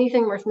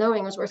 Anything worth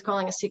knowing was worth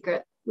calling a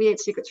secret. We ate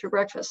secrets for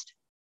breakfast.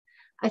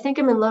 I think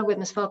I'm in love with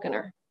Miss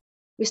Falconer.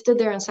 We stood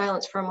there in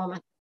silence for a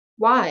moment.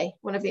 Why?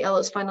 One of the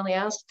Ellas finally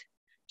asked.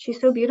 She's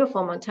so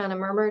beautiful, Montana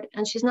murmured,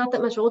 and she's not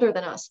that much older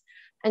than us.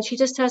 And she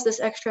just has this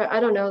extra, I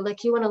don't know,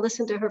 like you want to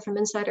listen to her from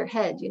inside her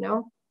head, you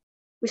know?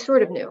 We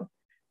sort of knew.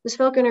 Miss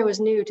Falconer was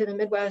new to the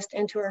Midwest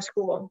and to our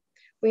school.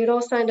 We had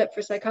all signed up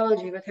for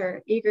psychology with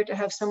her, eager to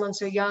have someone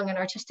so young and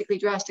artistically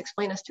dressed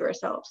explain us to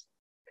ourselves.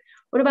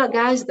 What about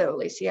guys, though?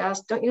 Lacey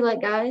asked. Don't you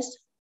like guys?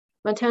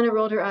 Montana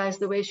rolled her eyes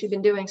the way she'd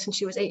been doing since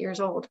she was 8 years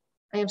old.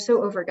 I am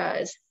so over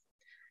guys.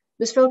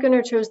 Miss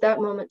Falconer chose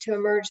that moment to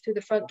emerge through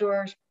the front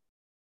doors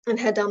and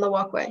head down the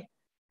walkway.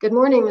 Good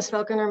morning, Miss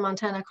Falconer,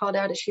 Montana called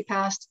out as she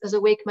passed, as a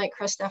wake might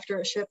crest after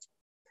a ship.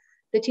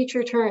 The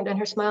teacher turned and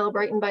her smile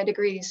brightened by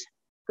degrees.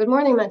 Good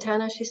morning,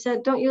 Montana, she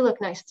said. Don't you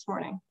look nice this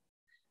morning?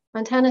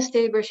 Montana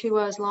stayed where she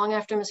was long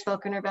after Miss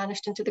Falconer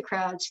vanished into the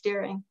crowd,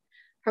 staring.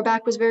 Her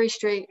back was very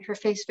straight, her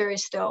face very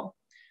still.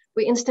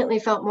 We instantly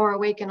felt more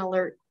awake and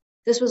alert.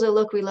 This was a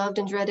look we loved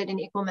and dreaded in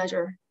equal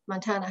measure.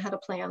 Montana had a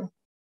plan.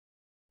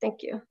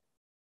 Thank you.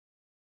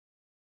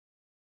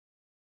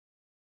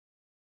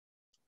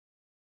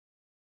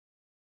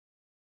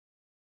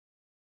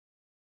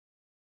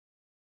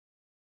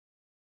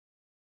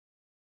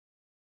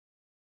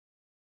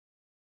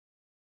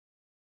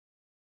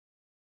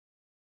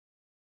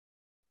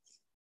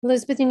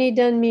 Elizabeth, you need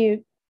to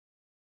unmute.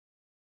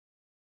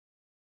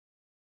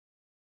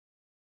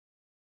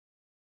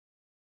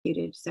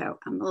 So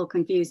I'm a little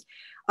confused.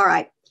 All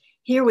right,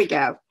 here we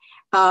go.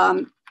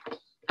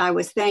 I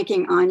was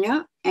thanking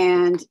Anya,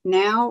 and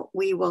now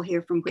we will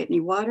hear from Whitney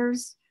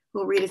Waters, who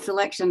will read a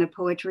selection of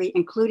poetry,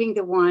 including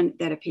the one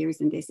that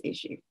appears in this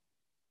issue.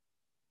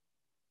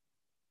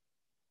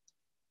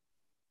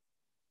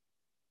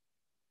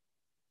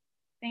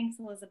 Thanks,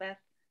 Elizabeth.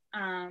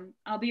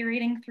 I'll be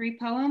reading 3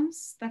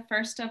 poems, the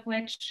first of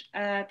which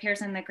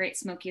appears in the Great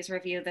Smokies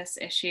review this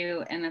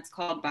issue, and it's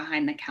called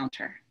Behind the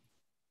Counter.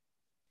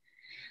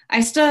 I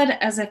stood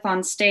as if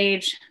on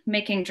stage,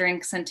 making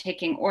drinks and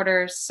taking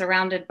orders,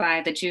 surrounded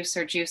by the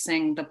juicer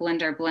juicing, the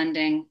blender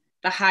blending,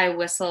 the high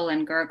whistle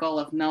and gurgle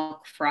of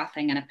milk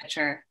frothing in a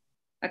pitcher.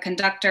 A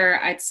conductor,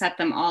 I'd set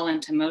them all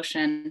into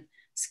motion,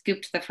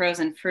 scooped the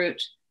frozen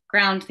fruit,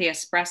 ground the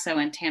espresso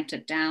and tamped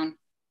it down,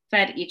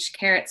 fed each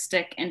carrot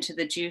stick into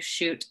the juice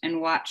chute and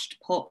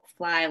watched pulp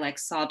fly like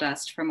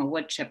sawdust from a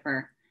wood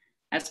chipper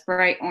as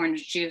bright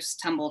orange juice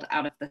tumbled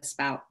out of the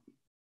spout.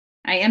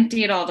 I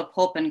emptied all the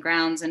pulp and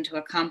grounds into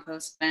a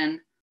compost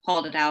bin,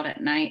 hauled it out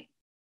at night.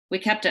 We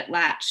kept it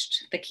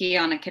latched, the key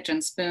on a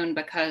kitchen spoon,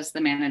 because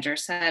the manager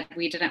said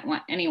we didn't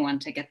want anyone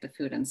to get the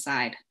food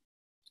inside.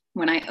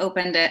 When I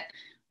opened it,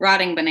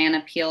 rotting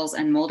banana peels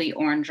and moldy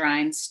orange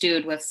rind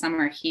stewed with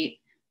summer heat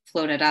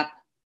floated up.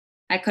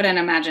 I couldn't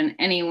imagine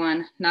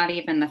anyone, not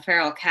even the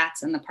feral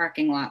cats in the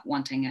parking lot,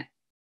 wanting it.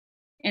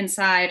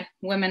 Inside,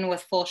 women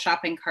with full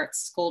shopping carts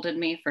scolded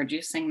me for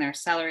juicing their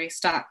celery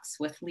stalks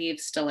with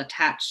leaves still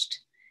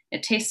attached.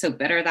 It tastes so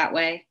bitter that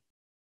way.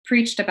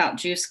 Preached about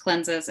juice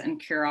cleanses and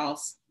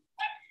cure-alls.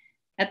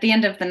 At the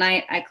end of the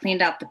night, I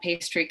cleaned out the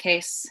pastry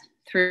case,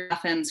 threw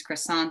muffins,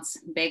 croissants,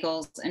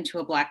 bagels into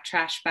a black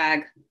trash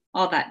bag,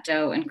 all that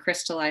dough and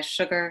crystallized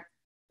sugar,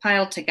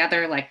 piled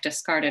together like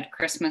discarded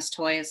Christmas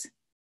toys,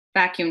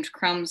 vacuumed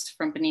crumbs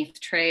from beneath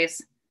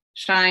trays,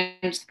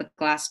 shined the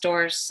glass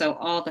doors so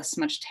all the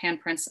smudged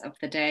handprints of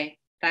the day,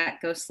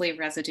 that ghostly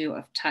residue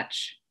of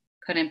touch,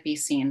 couldn't be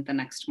seen the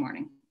next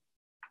morning.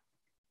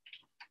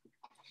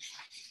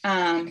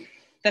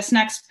 This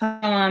next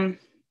poem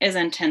is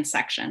in 10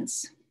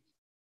 sections.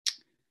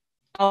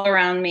 All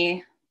around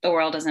me, the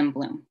world is in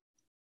bloom.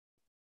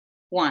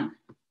 1.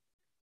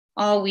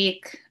 All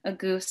week, a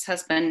goose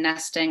has been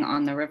nesting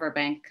on the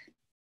riverbank.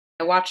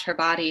 I watch her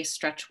body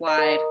stretch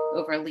wide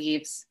over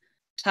leaves,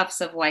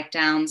 tufts of white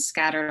down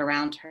scattered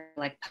around her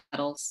like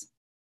petals.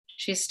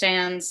 She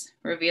stands,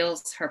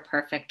 reveals her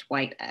perfect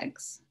white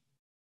eggs.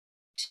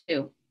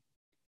 2.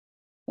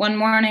 One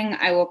morning,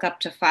 I woke up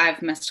to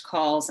 5 missed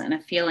calls and a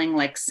feeling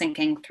like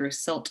sinking through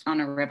silt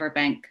on a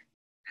riverbank.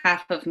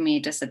 Half of me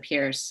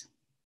disappears.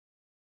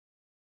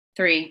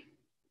 3.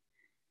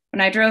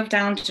 When I drove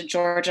down to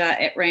Georgia,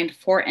 it rained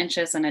 4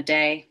 inches in a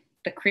day.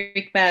 The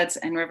creek beds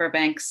and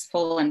riverbanks,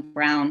 full and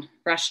brown,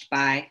 rushed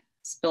by,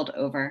 spilled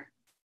over.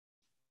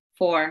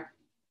 4.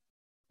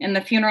 In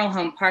the funeral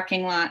home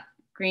parking lot,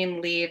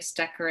 green leaves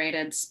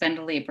decorated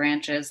spindly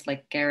branches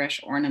like garish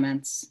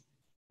ornaments.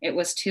 It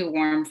was too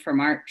warm for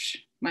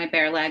March. My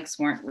bare legs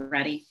weren't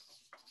ready.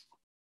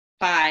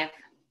 5.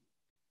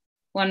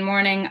 One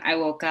morning, I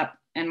woke up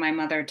and my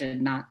mother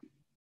did not.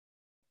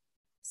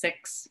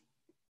 6.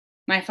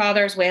 My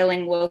father's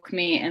wailing woke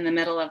me in the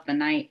middle of the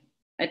night,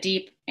 a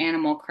deep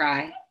animal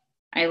cry.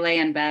 I lay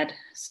in bed,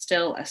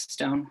 still a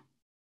stone.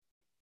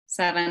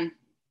 7.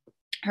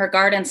 Her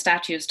garden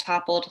statues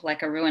toppled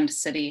like a ruined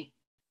city.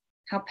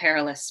 How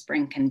perilous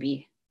spring can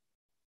be.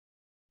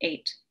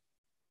 8.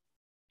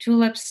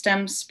 Tulip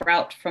stems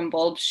sprout from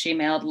bulbs she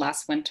mailed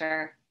last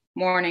winter.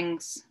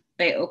 Mornings,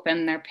 they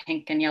open their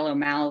pink and yellow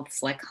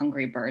mouths like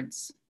hungry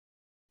birds.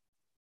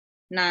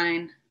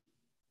 9.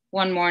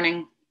 One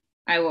morning,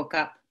 I woke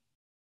up.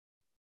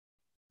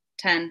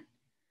 10.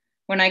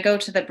 When I go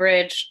to the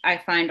bridge, I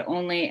find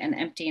only an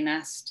empty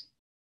nest.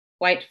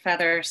 White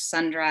feathers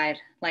sun-dried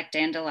like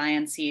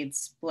dandelion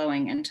seeds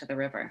blowing into the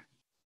river.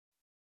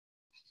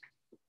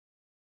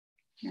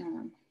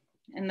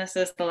 And this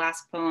is the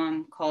last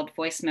poem called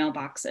Voicemail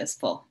Box is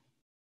Full.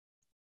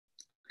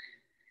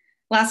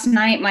 Last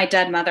night, my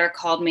dead mother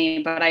called me,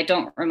 but I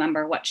don't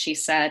remember what she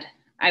said.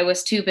 I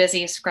was too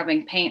busy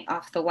scrubbing paint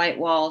off the white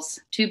walls,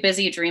 too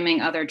busy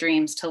dreaming other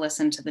dreams to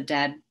listen to the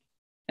dead.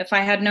 If I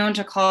had known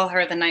to call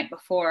her the night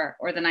before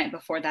or the night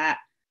before that,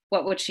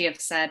 what would she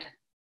have said?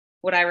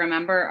 Would I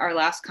remember our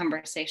last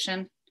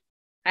conversation?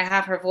 I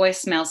have her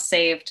voicemail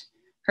saved,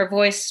 her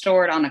voice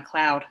stored on a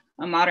cloud,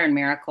 a modern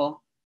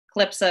miracle.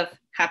 Clips of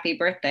happy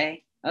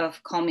birthday,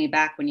 of call me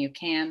back when you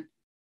can,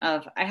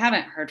 of I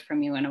haven't heard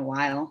from you in a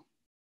while.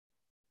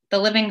 The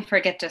living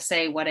forget to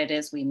say what it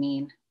is we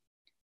mean.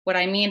 What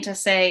I mean to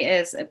say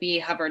is a bee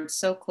hovered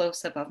so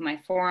close above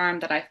my forearm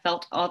that I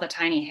felt all the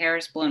tiny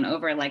hairs blown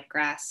over like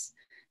grass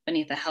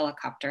beneath a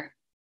helicopter.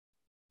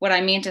 What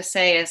I mean to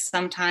say is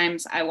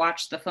sometimes I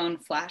watch the phone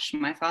flash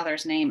my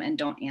father's name and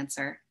don't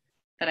answer,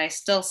 that I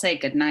still say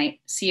goodnight,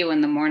 see you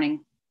in the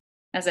morning,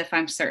 as if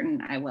I'm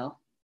certain I will.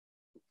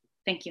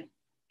 Thank you.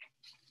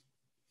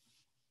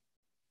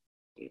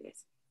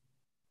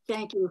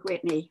 Thank you,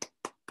 Whitney.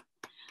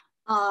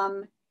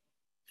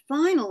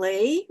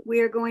 Finally, we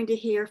are going to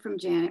hear from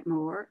Janet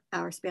Moore,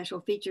 our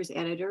special features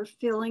editor,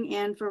 filling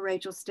in for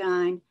Rachel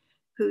Stein,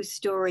 whose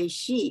story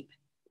Sheep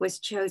was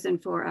chosen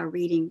for our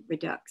Reading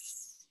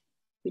Redux,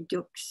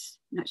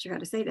 not sure how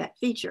to say that,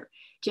 feature.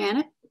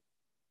 Janet?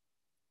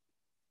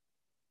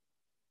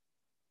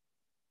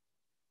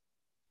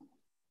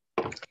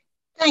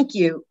 Thank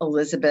you,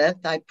 Elizabeth.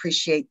 I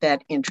appreciate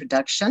that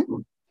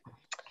introduction.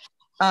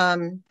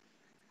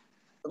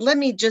 Let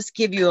me just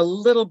give you a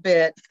little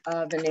bit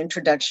of an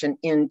introduction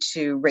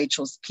into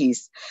Rachel's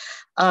piece.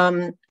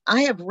 I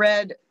have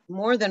read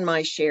more than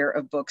my share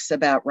of books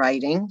about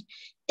writing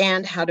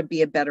and how to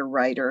be a better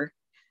writer,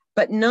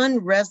 but none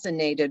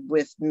resonated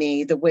with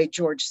me the way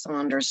George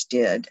Saunders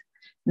did.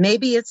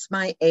 Maybe it's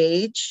my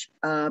age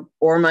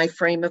or my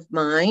frame of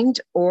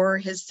mind or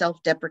his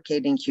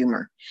self-deprecating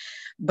humor.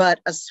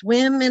 But A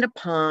Swim in a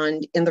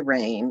Pond in the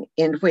Rain,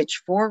 in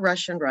which 4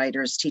 Russian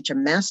writers teach a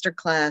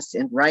masterclass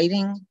in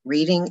writing,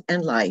 reading,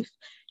 and life,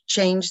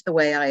 changed the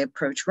way I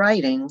approach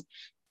writing,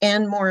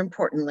 and more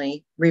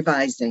importantly,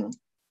 revising.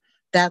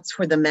 That's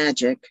where the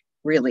magic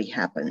really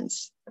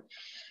happens.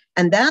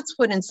 And that's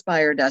what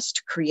inspired us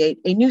to create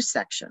a new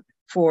section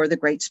for the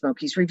Great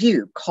Smokies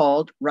Review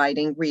called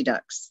Writing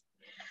Redux.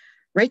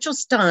 Rachel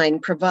Stein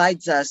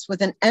provides us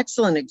with an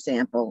excellent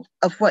example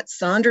of what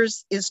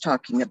Saunders is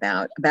talking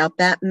about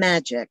that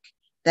magic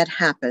that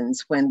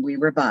happens when we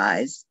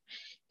revise,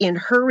 in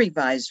her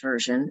revised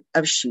version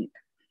of Sheep.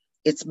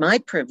 It's my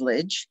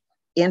privilege,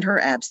 in her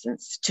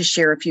absence, to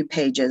share a few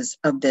pages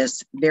of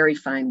this very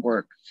fine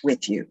work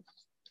with you.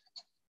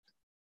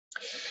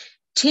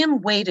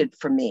 Tim waited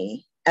for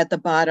me at the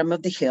bottom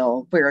of the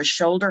hill where a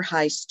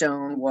shoulder-high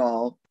stone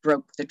wall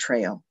broke the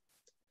trail.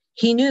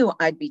 He knew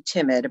I'd be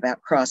timid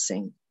about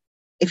crossing.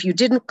 If you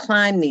didn't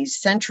climb these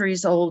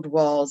centuries-old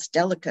walls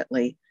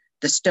delicately,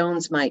 the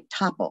stones might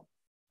topple.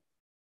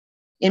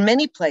 In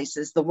many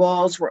places, the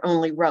walls were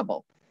only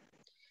rubble.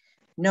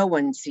 No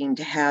one seemed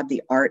to have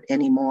the art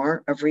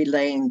anymore of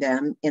relaying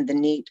them in the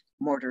neat,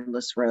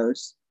 mortarless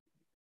rows.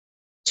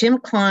 Tim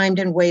climbed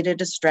and waited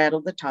to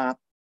straddle the top.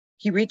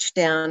 He reached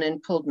down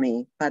and pulled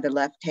me by the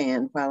left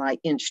hand while I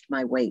inched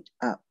my weight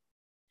up.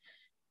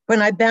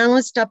 When I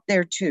balanced up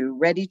there too,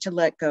 ready to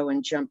let go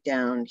and jump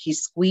down, he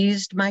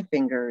squeezed my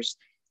fingers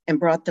and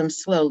brought them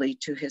slowly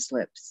to his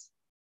lips.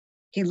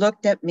 He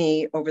looked at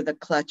me over the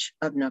clutch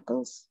of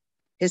knuckles,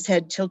 his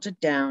head tilted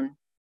down.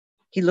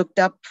 He looked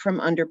up from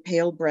under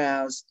pale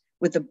brows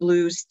with the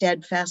blue,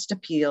 steadfast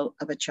appeal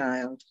of a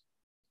child.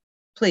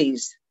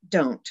 Please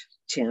don't,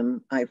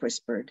 Tim, I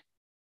whispered.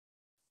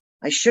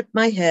 I shook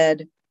my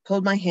head,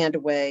 pulled my hand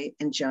away,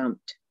 and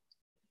jumped.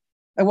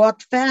 I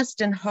walked fast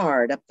and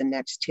hard up the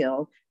next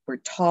hill, where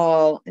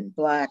tall and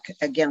black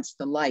against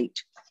the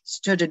light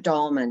stood a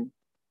dolmen,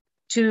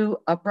 two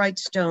upright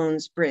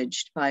stones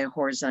bridged by a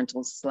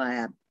horizontal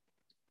slab.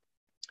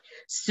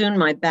 Soon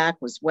my back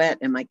was wet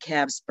and my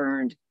calves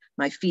burned.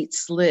 My feet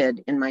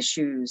slid in my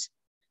shoes.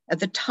 At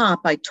the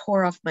top, I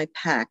tore off my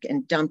pack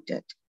and dumped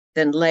it,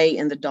 then lay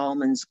in the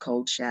dolmen's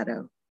cold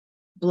shadow.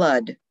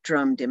 Blood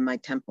drummed in my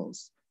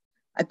temples.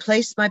 I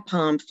placed my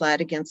palm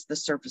flat against the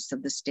surface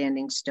of the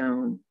standing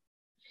stone.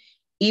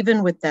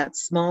 Even with that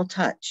small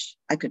touch,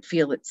 I could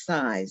feel its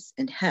size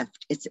and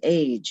heft, its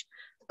age,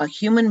 a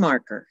human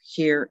marker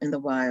here in the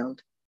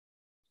wild.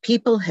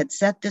 People had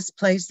set this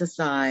place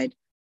aside,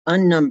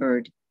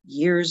 unnumbered,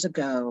 years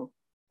ago,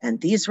 and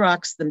these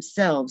rocks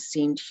themselves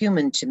seemed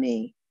human to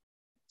me,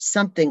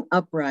 something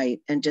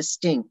upright and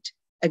distinct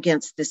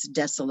against this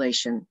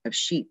desolation of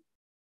sheep.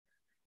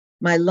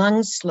 My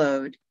lungs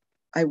slowed.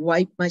 I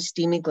wiped my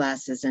steamy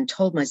glasses and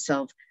told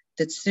myself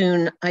that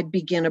soon I'd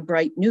begin a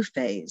bright new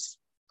phase,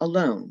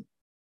 alone.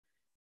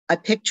 I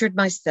pictured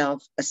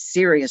myself a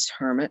serious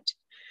hermit,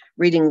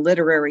 reading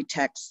literary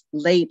texts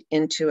late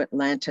into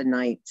Atlanta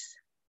nights.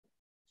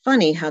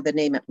 Funny how the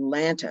name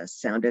Atlanta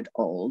sounded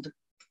old.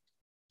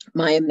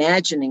 My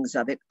imaginings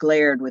of it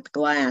glared with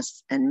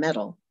glass and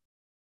metal.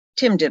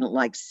 Tim didn't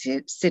like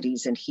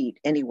cities and heat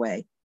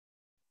anyway.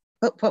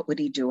 But what would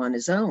he do on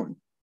his own?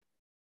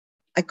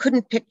 I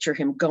couldn't picture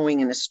him going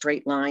in a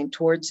straight line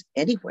towards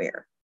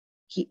anywhere.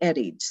 He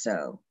eddied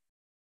so.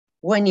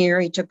 One year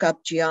he took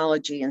up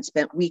geology and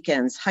spent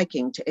weekends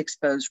hiking to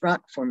exposed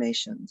rock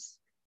formations.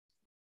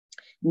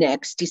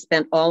 Next, he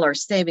spent all our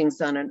savings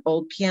on an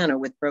old piano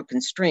with broken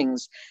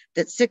strings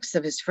that 6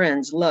 of his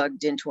friends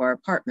lugged into our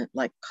apartment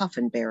like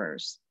coffin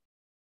bearers.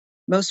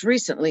 Most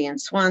recently in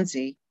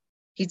Swansea,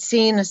 he'd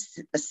seen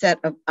a set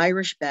of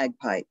Irish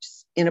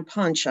bagpipes in a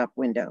pawn shop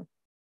window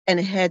and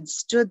had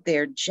stood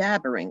there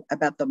jabbering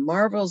about the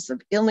marvels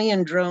of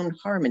Ilian drone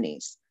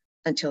harmonies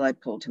until I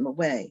pulled him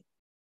away.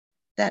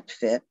 That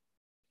fit.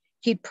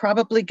 He'd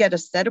probably get a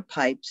set of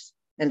pipes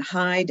and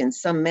hide in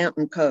some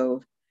mountain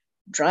cove,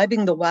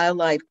 driving the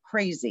wildlife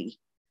crazy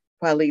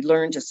while he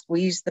learned to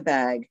squeeze the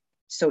bag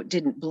so it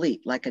didn't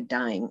bleat like a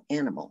dying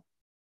animal.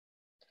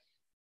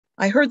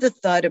 I heard the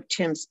thud of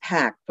Tim's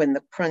pack then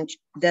the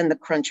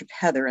crunch of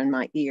heather in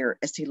my ear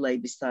as he lay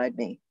beside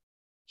me.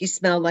 He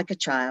smelled like a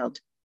child,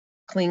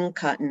 clean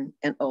cotton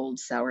and old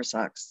sour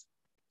socks.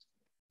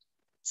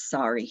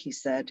 Sorry, he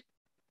said.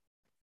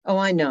 Oh,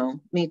 I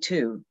know, me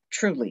too,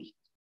 truly.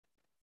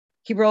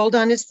 He rolled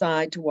on his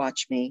side to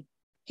watch me.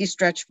 He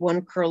stretched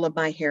one curl of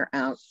my hair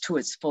out to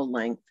its full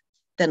length,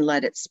 then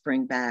let it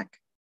spring back.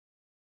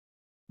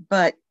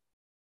 But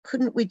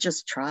couldn't we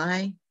just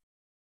try?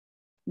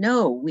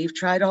 No, we've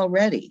tried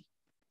already.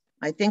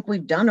 I think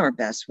we've done our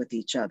best with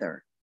each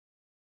other.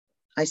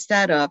 I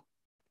sat up,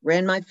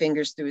 ran my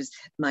fingers through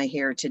my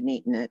hair to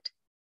neaten it.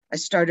 I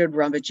started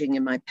rummaging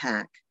in my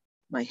pack,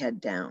 my head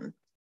down.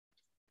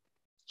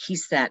 He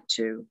sat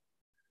too.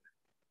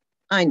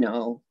 I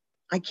know,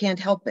 I can't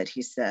help it,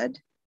 he said.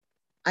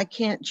 I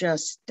can't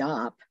just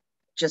stop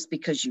just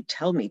because you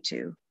tell me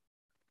to.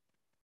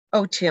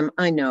 Oh, Tim,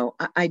 I know,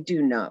 I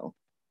do know.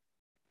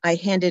 I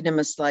handed him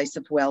a slice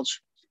of Welsh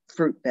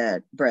fruit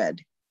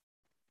bread.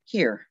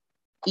 Here,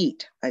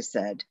 eat, I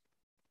said.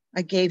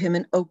 I gave him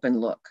an open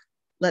look,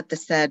 let the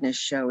sadness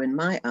show in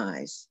my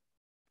eyes.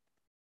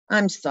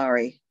 I'm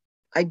sorry,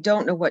 I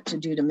don't know what to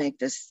do to make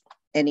this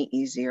any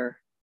easier.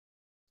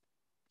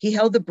 He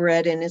held the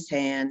bread in his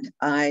hand,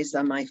 eyes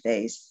on my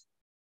face.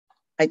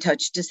 I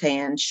touched his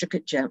hand, shook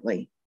it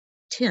gently.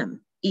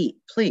 Tim, eat,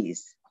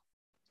 please.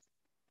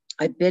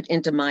 I bit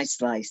into my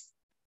slice.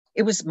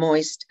 It was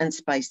moist and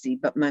spicy,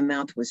 but my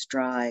mouth was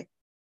dry.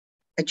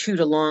 I chewed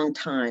a long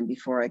time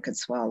before I could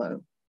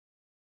swallow.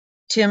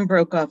 Tim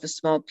broke off a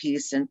small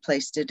piece and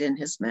placed it in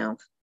his mouth.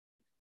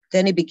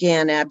 Then he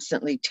began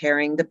absently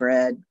tearing the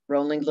bread,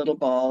 rolling little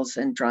balls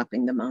and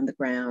dropping them on the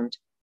ground.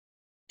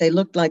 They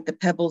looked like the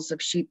pebbles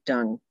of sheep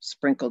dung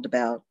sprinkled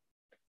about.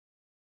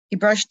 He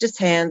brushed his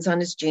hands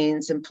on his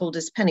jeans and pulled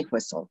his penny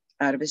whistle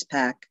out of his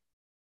pack.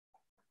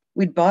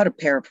 We'd bought a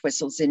pair of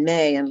whistles in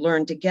May and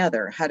learned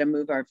together how to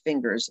move our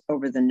fingers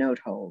over the note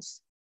holes.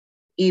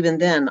 Even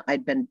then,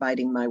 I'd been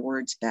biting my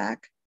words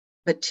back,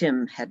 but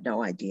Tim had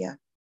no idea.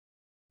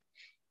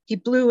 He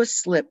blew a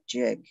slip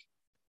jig,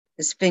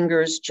 his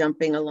fingers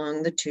jumping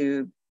along the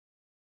tube.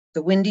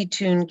 The windy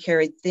tune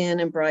carried thin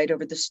and bright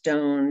over the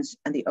stones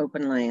and the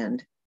open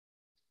land.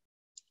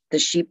 The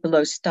sheep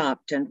below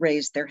stopped and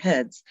raised their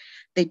heads.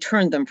 They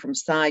turned them from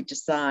side to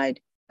side,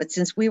 but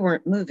since we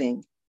weren't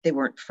moving, they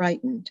weren't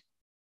frightened.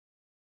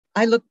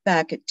 I looked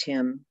back at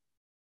Tim.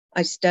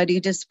 I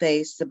studied his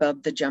face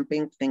above the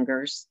jumping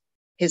fingers,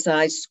 his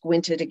eyes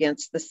squinted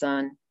against the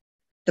sun,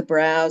 the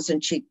brows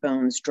and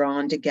cheekbones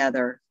drawn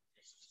together.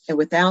 And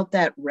without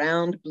that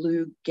round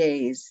blue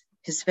gaze,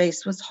 his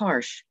face was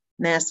harsh,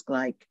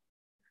 mask-like.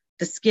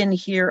 The skin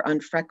here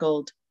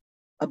unfreckled,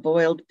 a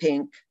boiled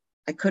pink.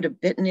 I could have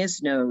bitten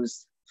his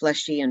nose,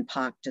 fleshy and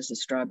pocked as a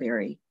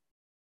strawberry.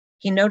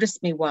 He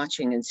noticed me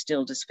watching and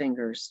stilled his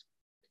fingers.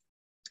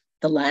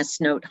 The last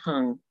note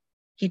hung.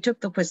 He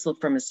took the whistle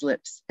from his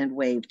lips and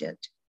waved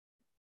it.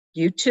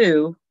 You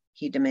too,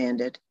 he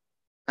demanded.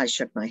 I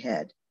shook my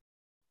head.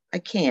 I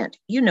can't.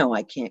 You know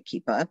I can't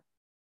keep up.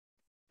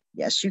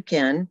 Yes, you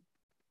can.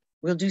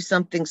 We'll do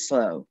something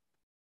slow.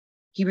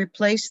 He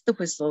replaced the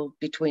whistle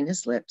between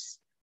his lips,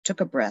 took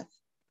a breath,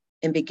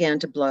 and began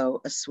to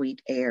blow a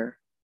sweet air.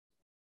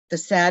 The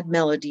sad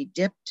melody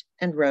dipped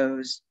and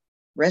rose,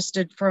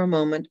 rested for a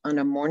moment on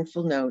a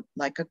mournful note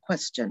like a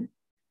question,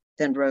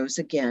 then rose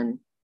again.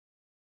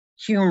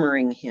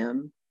 Humoring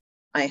him,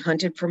 I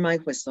hunted for my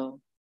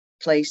whistle,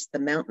 placed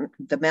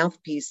the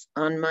mouthpiece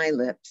on my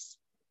lips,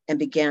 and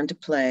began to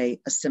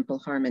play a simple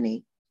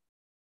harmony.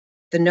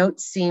 The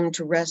notes seemed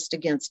to rest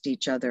against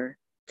each other,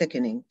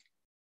 thickening.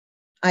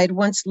 I had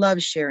once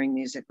loved sharing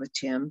music with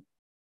Tim,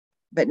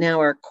 but now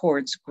our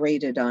chords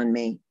grated on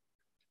me.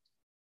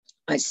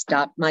 I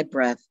stopped my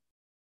breath,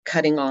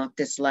 cutting off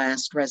this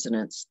last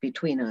resonance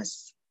between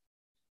us.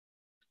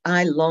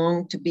 I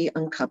longed to be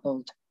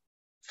uncoupled,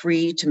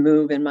 free to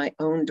move in my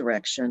own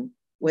direction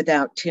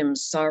without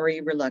Tim's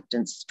sorry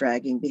reluctance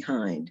dragging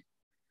behind.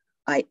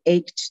 I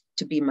ached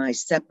to be my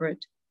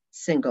separate,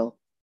 single,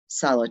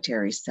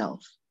 solitary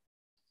self.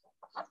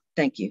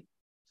 Thank you.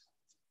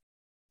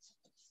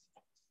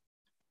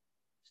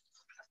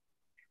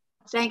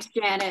 Thanks,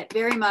 Janet,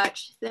 very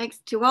much. Thanks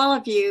to all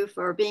of you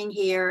for being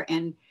here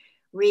and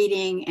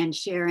reading and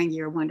sharing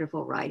your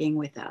wonderful writing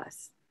with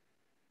us.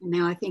 And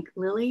now I think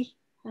Lily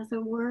has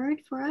a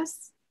word for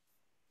us.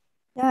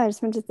 Yeah, I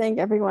just want to thank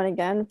everyone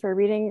again for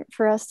reading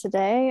for us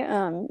today.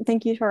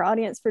 Thank you to our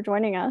audience for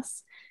joining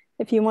us.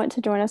 If you want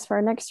to join us for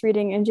our next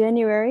reading in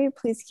January,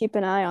 please keep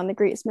an eye on the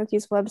Great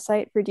Smokies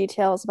website for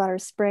details about our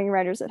Spring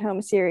Writers at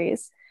Home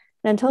series.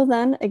 And until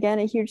then, again,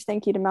 a huge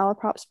thank you to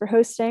Malaprops for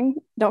hosting.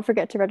 Don't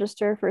forget to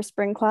register for a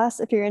spring class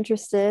if you're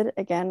interested.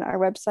 Again, our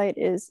website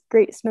is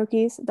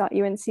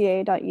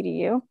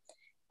greatsmokies.unca.edu.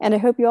 And I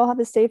hope you all have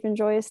a safe and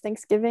joyous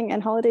Thanksgiving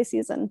and holiday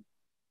season.